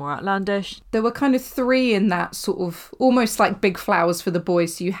slightly more outlandish. There were kind of three in that sort of almost like big flowers for the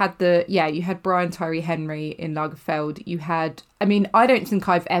boys. So you had Brian Tyree Henry in Lagerfeld. You had, I mean, I don't think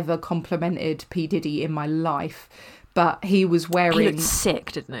I've ever complimented P. Diddy in my life, but he was wearing... He looked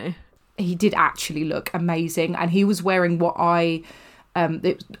sick, didn't he? He did actually look amazing, and he was wearing what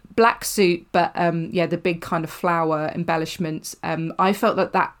black suit, but the big kind of flower embellishments. I felt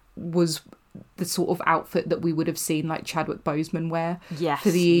that was the sort of outfit that we would have seen like Chadwick Boseman wear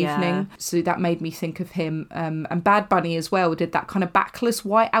for the evening. Yeah. So that made me think of him. And Bad Bunny as well did that kind of backless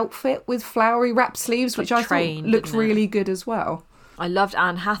white outfit with flowery wrap sleeves, which I thought looked really good as well. I loved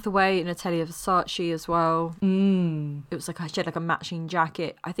Anne Hathaway in Atelier Versace as well. It was like she had like a matching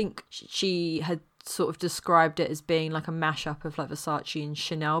jacket. I think she had sort of described it as being like a mashup of like Versace and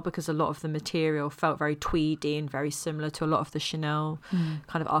Chanel, because a lot of the material felt very tweedy and very similar to a lot of the Chanel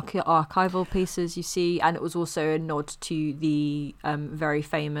kind of archival pieces you see. And it was also a nod to the very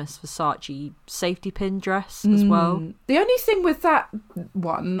famous Versace safety pin dress as well. The only thing with that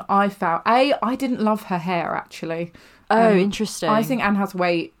one I found, I didn't love her hair actually. Interesting. I think Anne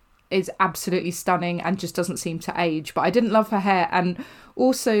Hathaway is absolutely stunning and just doesn't seem to age, but I didn't love her hair. And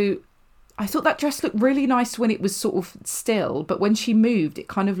also I thought that dress looked really nice when it was sort of still, but when she moved, it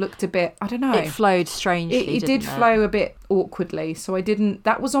kind of looked a bit, I don't know. It flowed strangely, It did flow a bit awkwardly, so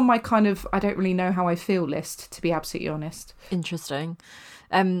that was on my kind of, I don't really know how I feel list, to be absolutely honest. Interesting.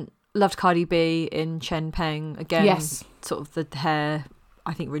 Loved Cardi B in Chen Peng. Again, yes. Sort of the hair,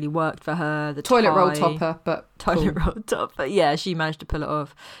 I think, really worked for her. The toilet roll topper, but toilet roll topper. Yeah, she managed to pull it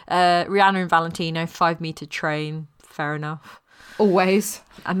off. Rihanna and Valentino, 5 meter train. Fair enough. Always.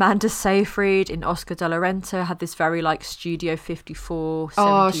 Amanda Seyfried in Oscar de la Renta had this very like Studio 54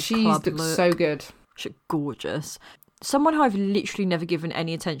 70s she club looks look. so good. She looked gorgeous. Someone who I've literally never given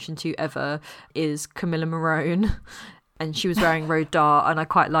any attention to ever is Camilla Morone. And she was wearing Rodart, and I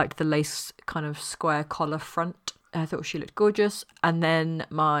quite liked the lace kind of square collar front. I thought she looked gorgeous. And then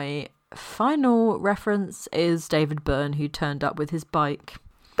my final reference is David Byrne, who turned up with his bike.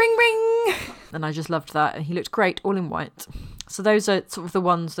 Ring, ring! And I just loved that. And he looked great, all in white. So those are sort of the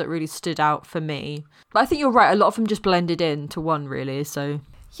ones that really stood out for me. But I think you're right. A lot of them just blended into one, really. So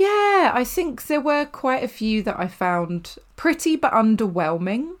yeah, I think there were quite a few that I found pretty but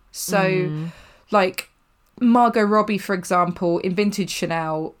underwhelming. So, like Margot Robbie, for example, in Vintage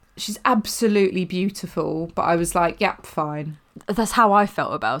Chanel, she's absolutely beautiful. But I was like, yep, fine. That's how I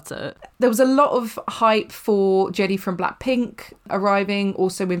felt about it. There was a lot of hype for Jenny from Blackpink arriving,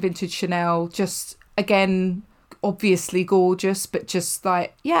 also in Vintage Chanel. Just, again, obviously gorgeous, but just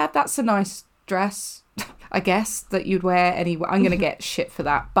like, yeah, that's a nice dress, I guess, that you'd wear anyway. I'm going to get shit for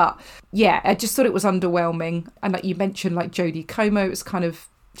that. But yeah, I just thought it was underwhelming. And like you mentioned, like Jodie Comer, it was kind of,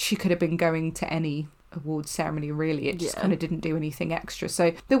 she could have been going to any awards ceremony, really. It just kind of didn't do anything extra.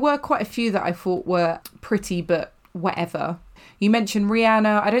 So there were quite a few that I thought were pretty, but whatever. You mentioned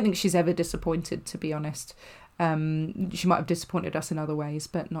Rihanna. I don't think she's ever disappointed, to be honest. She might have disappointed us in other ways,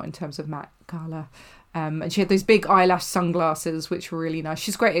 but not in terms of Met Gala. And she had those big eyelash sunglasses, which were really nice.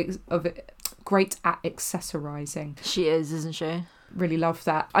 She's great at accessorizing. She is, isn't she? Really love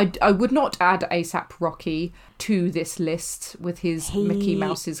that. I would not add ASAP Rocky to this list with his Mickey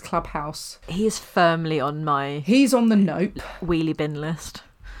Mouse's Clubhouse. He is firmly on my... He's on the nope. Wheelie bin list.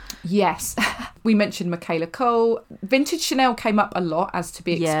 Yes. We mentioned Michaela Cole. Vintage Chanel came up a lot, as to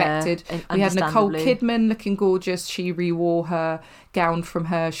be expected. We had Nicole Kidman looking gorgeous. She re-wore her gown from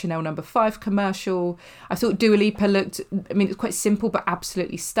her Chanel No. 5 commercial. I thought Dua Lipa looked, I mean, it's quite simple, but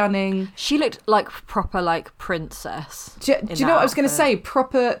absolutely stunning. She looked like proper, like, princess. Do you know what I was going to say?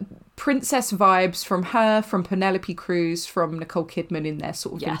 Proper princess vibes from her, from Penelope Cruz, from Nicole Kidman in their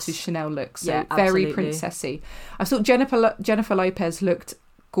sort of vintage Chanel look. So very princessy. I thought Jennifer Lopez looked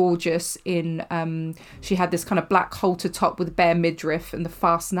gorgeous in she had this kind of black halter top with a bare midriff and the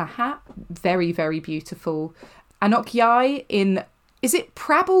fastener hat. Very, very beautiful. Anok Yai in, is it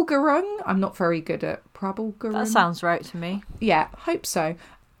Prabal Gurung? I'm not very good at Prabal Gurung. That sounds right to me. Yeah, hope so.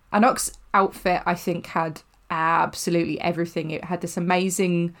 Anok's outfit, I think, had absolutely everything. It had this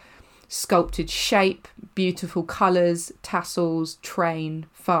amazing sculpted shape, beautiful colours, tassels, train,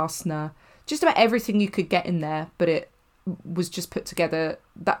 fastener, just about everything you could get in there, but it was just put together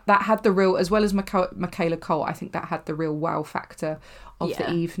that had the real, as well as Michaela Cole, I think that had the real wow factor of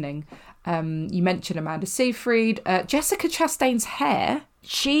the evening. You mentioned Amanda Seyfried. Jessica Chastain's hair,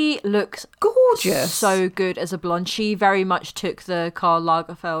 she looks gorgeous, so good as a blonde. She very much took the Karl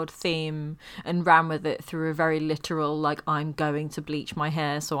Lagerfeld theme and ran with it through a very literal, like, I'm going to bleach my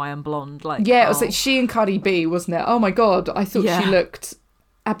hair so I am blonde, like, it was like she and Cardi B, wasn't it? Oh my god, I thought she looked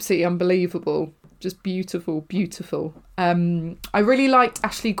absolutely unbelievable. Just beautiful, beautiful. I really liked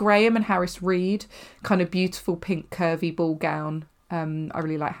Ashley Graham and Harris Reed. Kind of beautiful pink curvy ball gown. I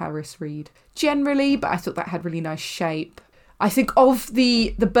really like Harris Reed generally, but I thought that had really nice shape. I think of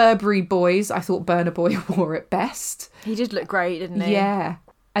the Burberry boys, I thought Burna Boy wore it best. He did look great, didn't he? Yeah.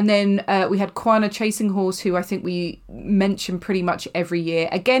 And then we had Kwana Chasing Horse, who I think we mention pretty much every year.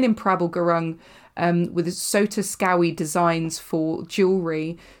 Again in Prabal Gurung, with Sota Scowie designs for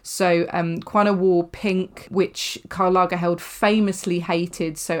jewellery. So Kwana wore pink, which Karl Lagerfeld famously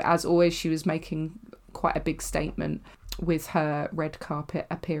hated. So as always, she was making quite a big statement with her red carpet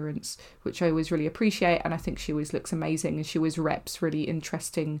appearance, which I always really appreciate. And I think she always looks amazing, and she always reps really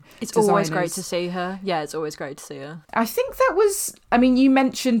interesting designers. Always great to see her. Yeah, it's always great to see her. I think that was, I mean, you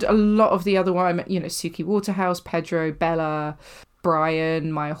mentioned a lot of the other one, you know, Suki Waterhouse, Pedro, Bella,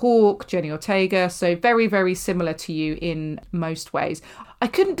 Brian, Maya Hawke, Jenny Ortega. So very, very similar to you in most ways. I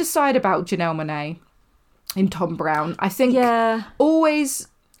couldn't decide about Janelle Monáe in Tom Brown. I think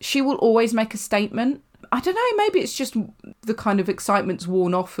she will always make a statement. I don't know, maybe it's just the kind of excitement's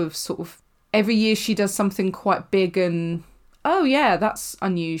worn off of sort of every year she does something quite big and, oh yeah, that's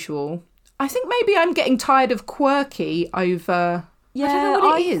unusual. I think maybe I'm getting tired of quirky over... Yeah, I don't know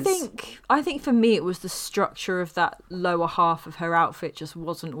what it is. I think for me it was the structure of that lower half of her outfit just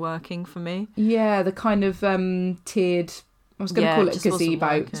wasn't working for me. Yeah, the kind of tiered... I was going to call it a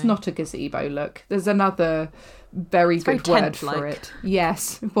gazebo. It's not a gazebo look. There's another very good word for it.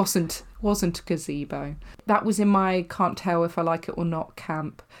 Yes, it wasn't a gazebo. That was in my can't tell if I like it or not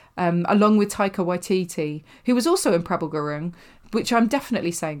camp, along with Taika Waititi, who was also in Prabal Gurung, which I'm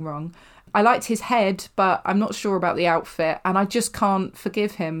definitely saying wrong. I liked his head, but I'm not sure about the outfit, and I just can't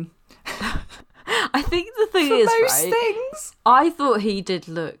forgive him. I think the thing For is, most right, things. I thought he did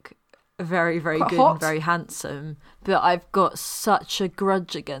look very, very Quite good hot. and very handsome, but I've got such a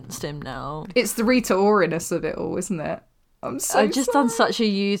grudge against him now. It's the Rita Ora-ness of it all, isn't it? I'm so I've just sorry. done such a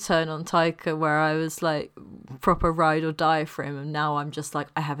U-turn on Taika where I was like proper ride or die for him, and now I'm just like,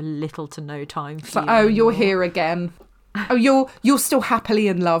 I have little to no time for It's like, you oh, you're anymore. here again. Oh, you're still happily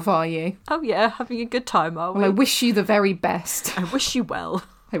in love, are you? Oh yeah, having a good time, are we? Well, I wish you the very best. I wish you well.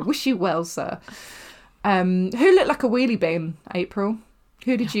 I wish you well, sir. Who looked like a wheelie bin, April?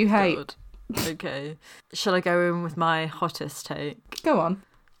 Who did you hate? God. Okay. Shall I go in with my hottest take? Go on.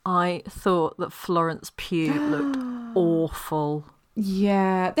 I thought that Florence Pugh looked awful.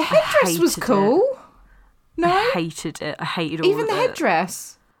 Yeah, the headdress was hated cool. No, I hated it. I hated all even of the it.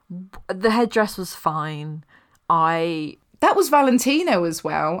 headdress. The headdress was fine. That was Valentino as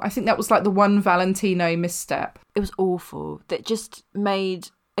well. I think that was like the one Valentino misstep. It was awful. That just made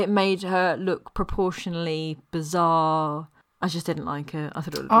her look proportionally bizarre. I just didn't like it. I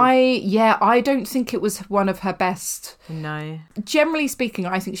thought it looked I don't think it was one of her best. No. Generally speaking,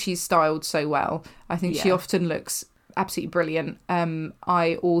 I think she's styled so well. I think she Yeah. often looks absolutely brilliant.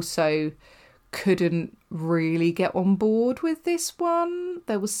 I also couldn't really get on board with this one.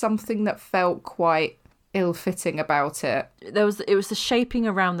 There was something that felt quite ill-fitting about it. It was the shaping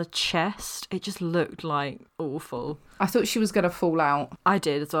around the chest. It just looked like awful. I thought she was going to fall out. I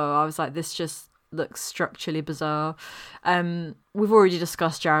did as well. I was like, this just looks structurally bizarre. We've already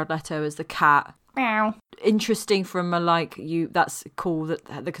discussed Jared Leto as the cat. Meow. Interesting from that's cool,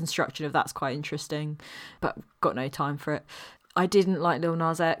 that the construction of that's quite interesting, but got no time for it. I didn't like Lil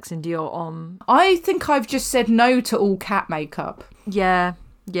Nas X in Dior Homme. I think I've just said no to all cat makeup. Yeah,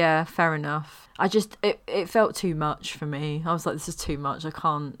 fair enough. It felt too much for me. I was like, this is too much. I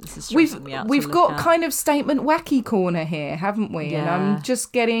can't. This is stressing me out. We've got kind of statement wacky corner here, haven't we? And Yeah. I'm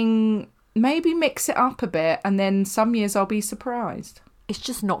just getting, maybe mix it up a bit, and then some years I'll be surprised. It's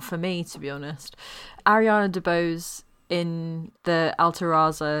just not for me, to be honest. Ariana DeBose in the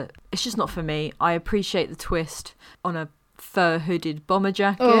Alteraza, it's just not for me. I appreciate the twist on a fur hooded bomber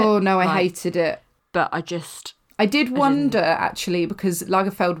jacket. Oh no, I hated it. But I did wonder, actually, because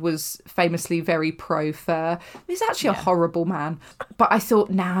Lagerfeld was famously very pro-fur. He's actually a horrible man. But I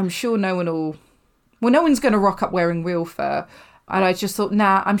thought, I'm sure no one will... Well, no one's going to rock up wearing real fur. And I just thought,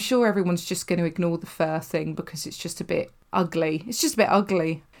 I'm sure everyone's just going to ignore the fur thing because it's just a bit ugly. It's just a bit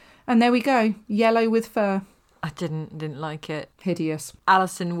ugly. And there we go. Yellow with fur. I didn't like it. Hideous.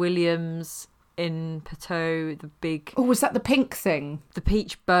 Alison Williams in Pateau, the big... Oh, was that the pink thing? The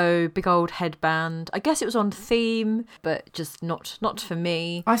peach bow, big old headband. I guess it was on theme, but just not for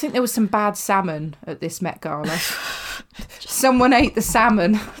me. I think there was some bad salmon at this Met Gala. Someone ate the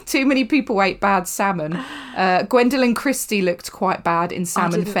salmon. Too many people ate bad salmon. Gwendolyn Christie looked quite bad in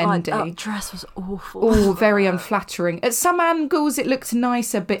salmon Fendi. That dress was awful. Oh, very unflattering. At some angles, it looked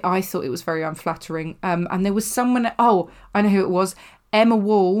nicer, but I thought it was very unflattering. And there was someone... Oh, I know who it was. Emma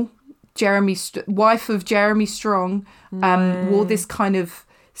Wall, wife of Jeremy Strong, wore this kind of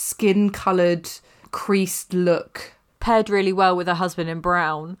skin-coloured, creased look. Paired really well with her husband in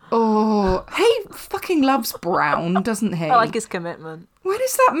brown. Oh, he fucking loves brown, doesn't he? I like his commitment. When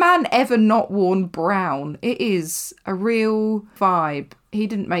has that man ever not worn brown? It is a real vibe. He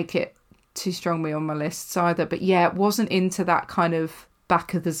didn't make it too strongly on my lists either, but yeah, wasn't into that kind of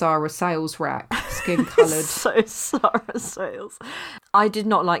back of the Zara sales rack, skin coloured. So Zara sales. I did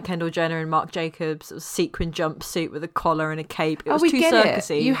not like Kendall Jenner and Marc Jacobs. It was a sequin jumpsuit with a collar and a cape. It was we too get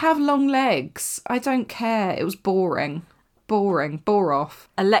circusy. it. You have long legs. I don't care. It was boring. Bore off.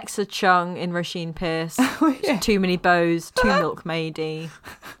 Alexa Chung in Roisin Pierce. Oh, yeah. Too many bows. Too milkmaidy.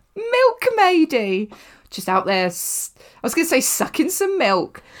 Milkmaidy. Just out there, I was going to say sucking some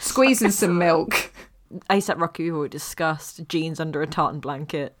milk, squeezing some milk. ASAP Rocky we've already discussed. Jeans under a tartan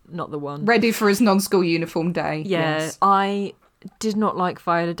blanket. Not the one. Ready for his non-school uniform day. Yeah, Yes. I did not like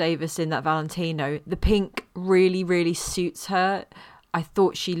Viola Davis in that Valentino. The pink really, really suits her. I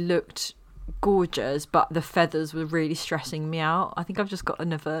thought she looked gorgeous, but the feathers were really stressing me out. I think I've just got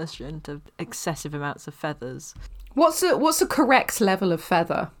an aversion to excessive amounts of feathers. What's the correct level of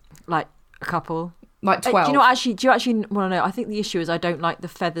feather? Like a couple. Like 12? Do you actually want to know? I think the issue is I don't like the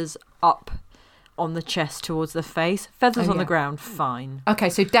feathers up on the chest towards the face. Feathers on the ground, fine. Okay,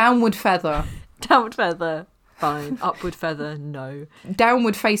 so downward feather. Downward feather, fine. Upward feather, no.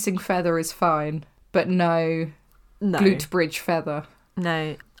 Downward facing feather is fine, but no glute bridge feather.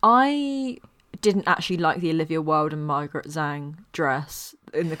 No. I didn't actually like the Olivia Wilde and Margaret Zhang dress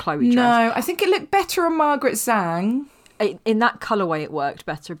in the Chloe dress. No, I think it looked better on Margaret Zhang. in that colourway it worked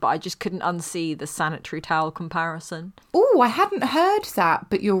better, but I just couldn't unsee the sanitary towel comparison. Oh, I hadn't heard that,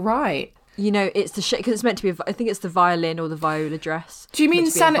 but you're right. You know, it's the because it's meant to be. I think it's the violin or the viola dress. Do you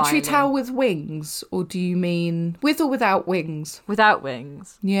mean sanitary towel with wings, or do you mean with or without wings? Without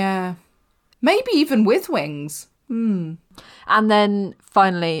wings. Yeah, maybe even with wings. And then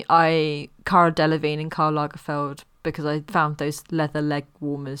finally, Cara Delevingne and Karl Lagerfeld, because I found those leather leg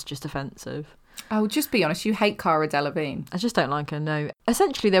warmers just offensive. Oh, just be honest, you hate Cara Delevingne. I just don't like her, no.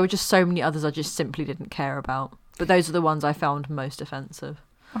 Essentially, there were just so many others I just simply didn't care about. But those are the ones I found most offensive.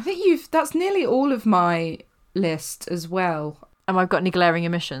 I think that's nearly all of my list as well. And I've got any glaring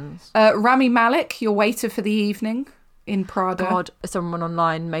omissions? Rami Malek, your waiter for the evening in Prada. God, someone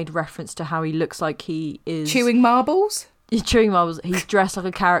online made reference to how he looks like he is... Chewing marbles? He's chewing marbles. He's dressed like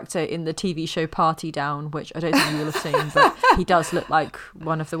a character in the TV show Party Down, which I don't think you will have seen, but he does look like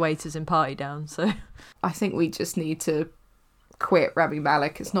one of the waiters in Party Down, so... I think we just need to quit Rami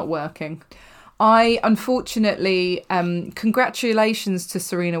Malek. It's not working. I, unfortunately, congratulations to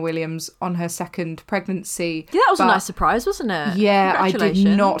Serena Williams on her second pregnancy. Yeah, that was a nice surprise, wasn't it? Yeah, I did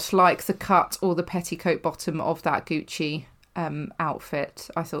not like the cut or the petticoat bottom of that Gucci outfit.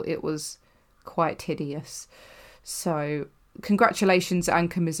 I thought it was quite hideous. So, congratulations and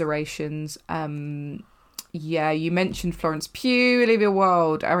commiserations. Yeah, you mentioned Florence Pugh, Olivia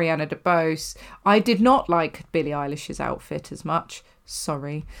Wilde, Ariana DeBose. I did not like Billie Eilish's outfit as much.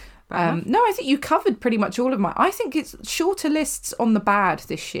 Sorry. No, I think you covered pretty much all of my... I think it's shorter lists on the bad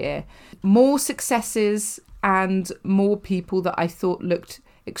this year. More successes and more people that I thought looked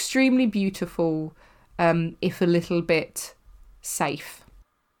extremely beautiful, if a little bit safe.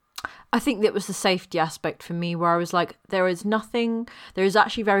 I think that was the safety aspect for me, where I was like, there is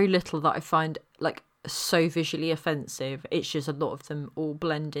actually very little that I find like so visually offensive. It's just a lot of them all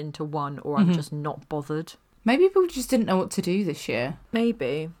blend into one, or I'm just not bothered. Maybe people just didn't know what to do this year.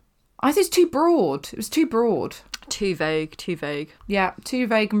 Maybe. I think it's too broad. It was too broad. Too vague. Yeah, too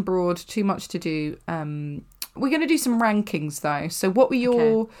vague and broad, too much to do. We're going to do some rankings though. So what were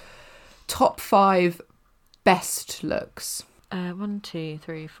your top 5 best looks? 1, 2,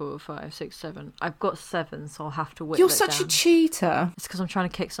 3, 4, 5, 6, 7. I've got 7, so I'll have to whittle You're it such down. a cheater. It's because I'm trying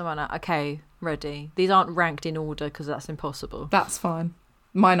to kick someone out. Okay, ready. These aren't ranked in order because that's impossible. That's fine.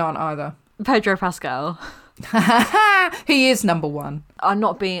 Mine aren't either. Pedro Pascal. He is number 1.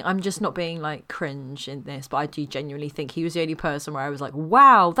 I'm just not being like cringe in this, but I do genuinely think he was the only person where I was like,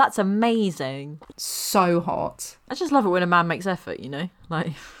 wow, that's amazing. So hot. I just love it when a man makes effort, you know?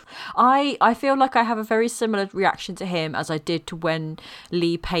 Like, I feel like I have a very similar reaction to him as I did to when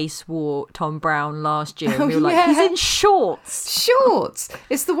Lee Pace wore Tom Brown last year. We were like, he's in shorts. Shorts.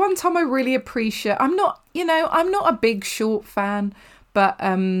 It's the one time I really appreciate. I'm not a big short fan, but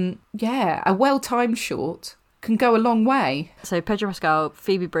yeah, a well-timed short can go a long way. So Pedro Pascal,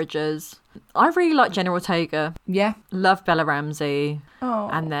 Phoebe Bridgers. I really like Jenna Ortega. Yeah. Love Bella Ramsey. Oh.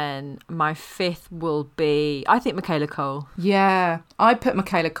 And then my 5th will be, I think, Michaela Cole. Yeah. I put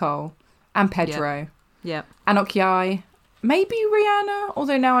Michaela Cole and Pedro. Yep. Anok Yai. Maybe Rihanna,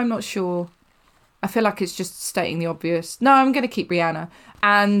 although now I'm not sure. I feel like it's just stating the obvious. No, I'm going to keep Rihanna.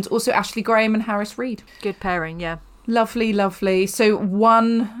 And also Ashley Graham and Harris Reid. Good pairing, yeah. Lovely, lovely. So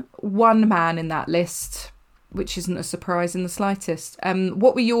one man in that list, which isn't a surprise in the slightest.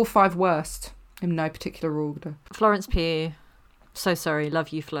 What were your 5 worst? In no particular order. Florence Pugh. So sorry, love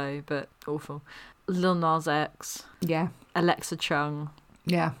you, Flo, but awful. Lil Nas X. Yeah. Alexa Chung.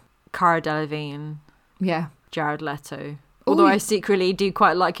 Yeah. Cara Delevingne. Yeah. Jared Leto. Although I secretly do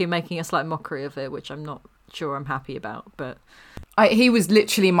quite like him making a slight mockery of it, which I'm not sure I'm happy about, but... He was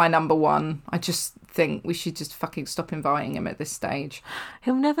literally my number 1. I just think we should just fucking stop inviting him at this stage.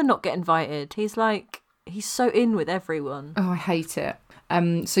 He'll never not get invited. He's so in with everyone. Oh, I hate it.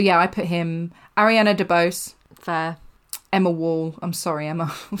 So yeah, I put him. Ariana DeBose. Fair. Emma Wall. I'm sorry,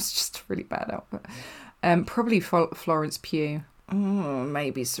 Emma. It was just a really bad outfit. Probably Florence Pugh.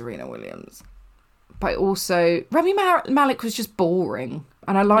 Maybe Serena Williams. But also, Rami Malek was just boring.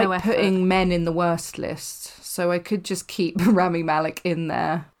 And I like putting men in the worst list. So I could just keep Rami Malek in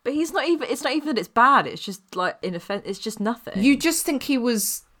there. But it's not even that it's bad. It's just like, it's just nothing. You just think he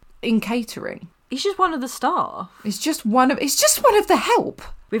was in catering. He's just one of the staff. It's just one of the help.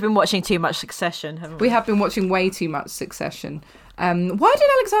 We've been watching too much Succession, haven't we? We have been watching way too much Succession. Why did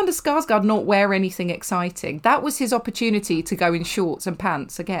Alexander Skarsgård not wear anything exciting? That was his opportunity to go in shorts and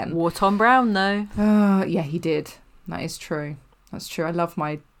pants again. Wore Tom Brown, though. Yeah, he did. That is true. That's true. I love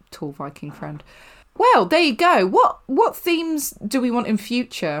my tall Viking friend. Well, there you go. What themes do we want in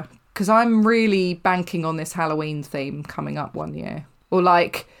future? Because I'm really banking on this Halloween theme coming up one year. Or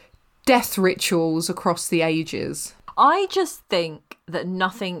like... death rituals across the ages. I just think that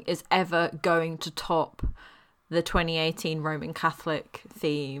nothing is ever going to top the 2018 Roman Catholic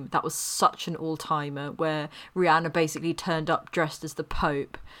theme. That was such an all-timer, where Rihanna basically turned up dressed as the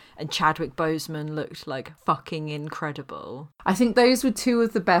Pope and Chadwick Boseman looked like fucking incredible. I think those were two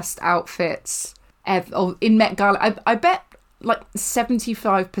of the best outfits ever in Met Gala. I bet like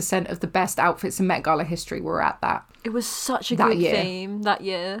 75% of the best outfits in Met Gala history were at that. It was such a good theme that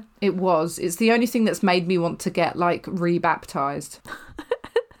year. It was. It's the only thing that's made me want to get like rebaptized,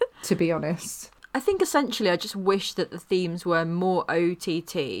 to be honest. I think essentially I just wish that the themes were more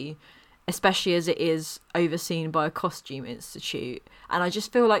OTT, especially as it is overseen by a costume institute. And I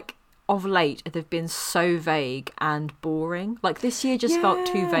just feel like of late they've been so vague and boring. Like this year just felt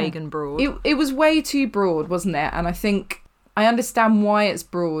too vague and broad. It was way too broad, wasn't it? And I think I understand why it's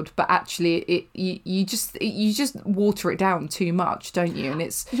broad, but actually you just water it down too much, don't you? And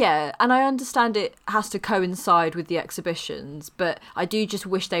it's and I understand it has to coincide with the exhibitions, but I do just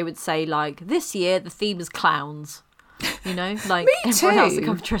wish they would say like this year the theme is clowns. You know, like everyone else to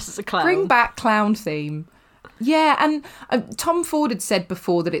come dressed as a clown. Bring back clown theme. Yeah, and Tom Ford had said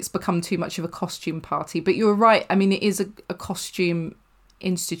before that it's become too much of a costume party, but you're right. I mean, it is a costume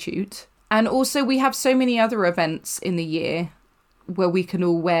institute. And also we have so many other events in the year where we can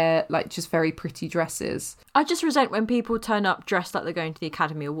all wear like just very pretty dresses. I just resent when people turn up dressed like they're going to the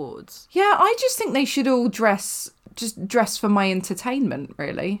Academy Awards. Yeah, I just think they should all dress for my entertainment,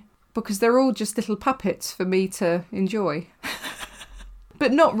 really. Because they're all just little puppets for me to enjoy.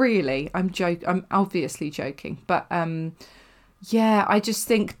 But not really. I'm obviously joking. But yeah, I just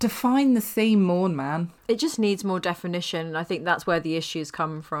think define the theme more, man. It just needs more definition, and I think that's where the issues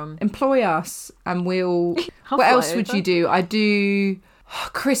come from. Employ us, and we'll... What else would you do? I do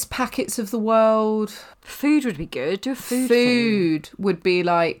crisp packets of the world. Food would be good. Do a food theme. Would be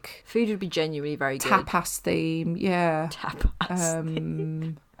like... Food would be genuinely very good. Tapas theme, yeah. Tapas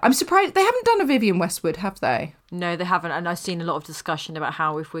theme. I'm surprised they haven't done a Vivienne Westwood, have they? No, they haven't. And I've seen a lot of discussion about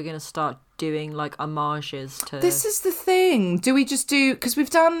how if we're going to start doing like homages to... This is the thing. Do we just do... Because we've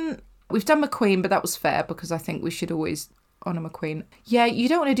done McQueen, but that was fair because I think we should always honour McQueen. Yeah, you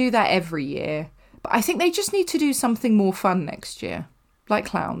don't want to do that every year. But I think they just need to do something more fun next year. Like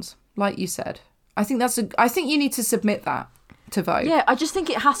clowns, like you said. I think you need to submit that to vote. Yeah, I just think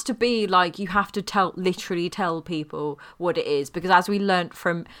it has to be like you have to literally tell people what it is, because as we learnt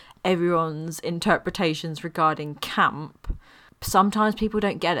from everyone's interpretations regarding camp, sometimes people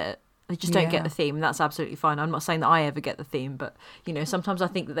don't get it. They just don't get the theme, and that's absolutely fine. I'm not saying that I ever get the theme, but you know, sometimes I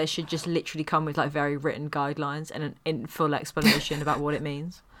think that they should just literally come with like very written guidelines and in full explanation about what it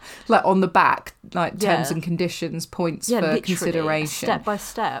means. Like on the back, like terms and conditions, points for consideration. Step by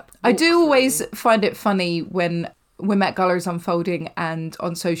step. I do always find it funny when Met Gala is unfolding and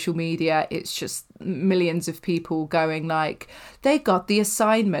on social media it's just millions of people going like, they got the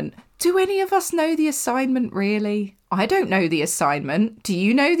assignment. Do any of us know the assignment really? I don't know the assignment. Do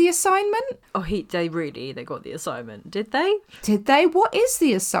you know the assignment? Oh, they got the assignment. Did they? Did they? What is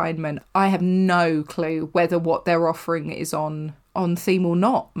the assignment? I have no clue whether what they're offering is on theme or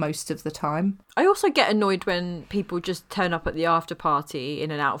not most of the time. I also get annoyed when people just turn up at the after party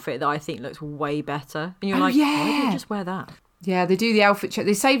in an outfit that I think looks way better. And you're why don't you just wear that? Yeah, they do the outfit check.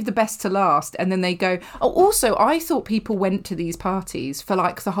 They save the best to last, and then they go... Oh, also, I thought people went to these parties for,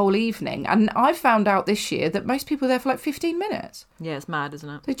 like, the whole evening. And I found out this year that most people are there for, like, 15 minutes. Yeah, it's mad, isn't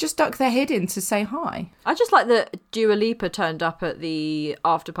it? They just duck their head in to say hi. I just like that Dua Lipa turned up at the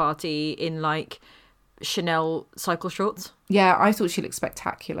after party in, like, Chanel cycle shorts. Yeah, I thought she looked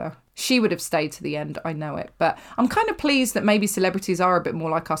spectacular. She would have stayed to the end, I know it. But I'm kind of pleased that maybe celebrities are a bit more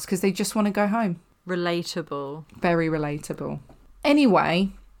like us because they just want to go home. Relatable. Very relatable. Anyway,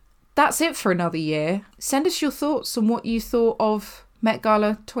 that's it for another year. Send us your thoughts on what you thought of Met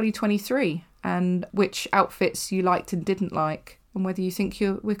Gala 2023 and which outfits you liked and didn't like, and whether you think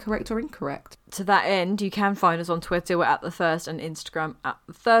we're correct or incorrect. To that end, you can find us on Twitter, we're at The Thirst, and Instagram at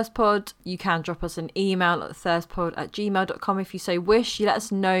The Thirst Pod. You can drop us an email at thethirstpod@gmail.com if you so wish. You let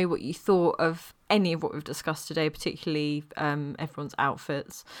us know what you thought of any of what we've discussed today, particularly everyone's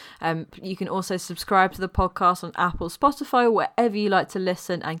outfits. You can also subscribe to the podcast on Apple, Spotify, wherever you like to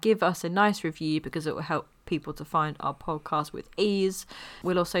listen, and give us a nice review because it will help people to find our podcast with ease.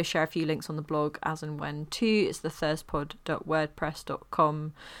 We'll also share a few links on the blog as and when too. It's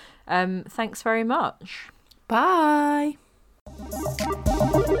thethirstpod.wordpress.com. Thanks very much. Bye.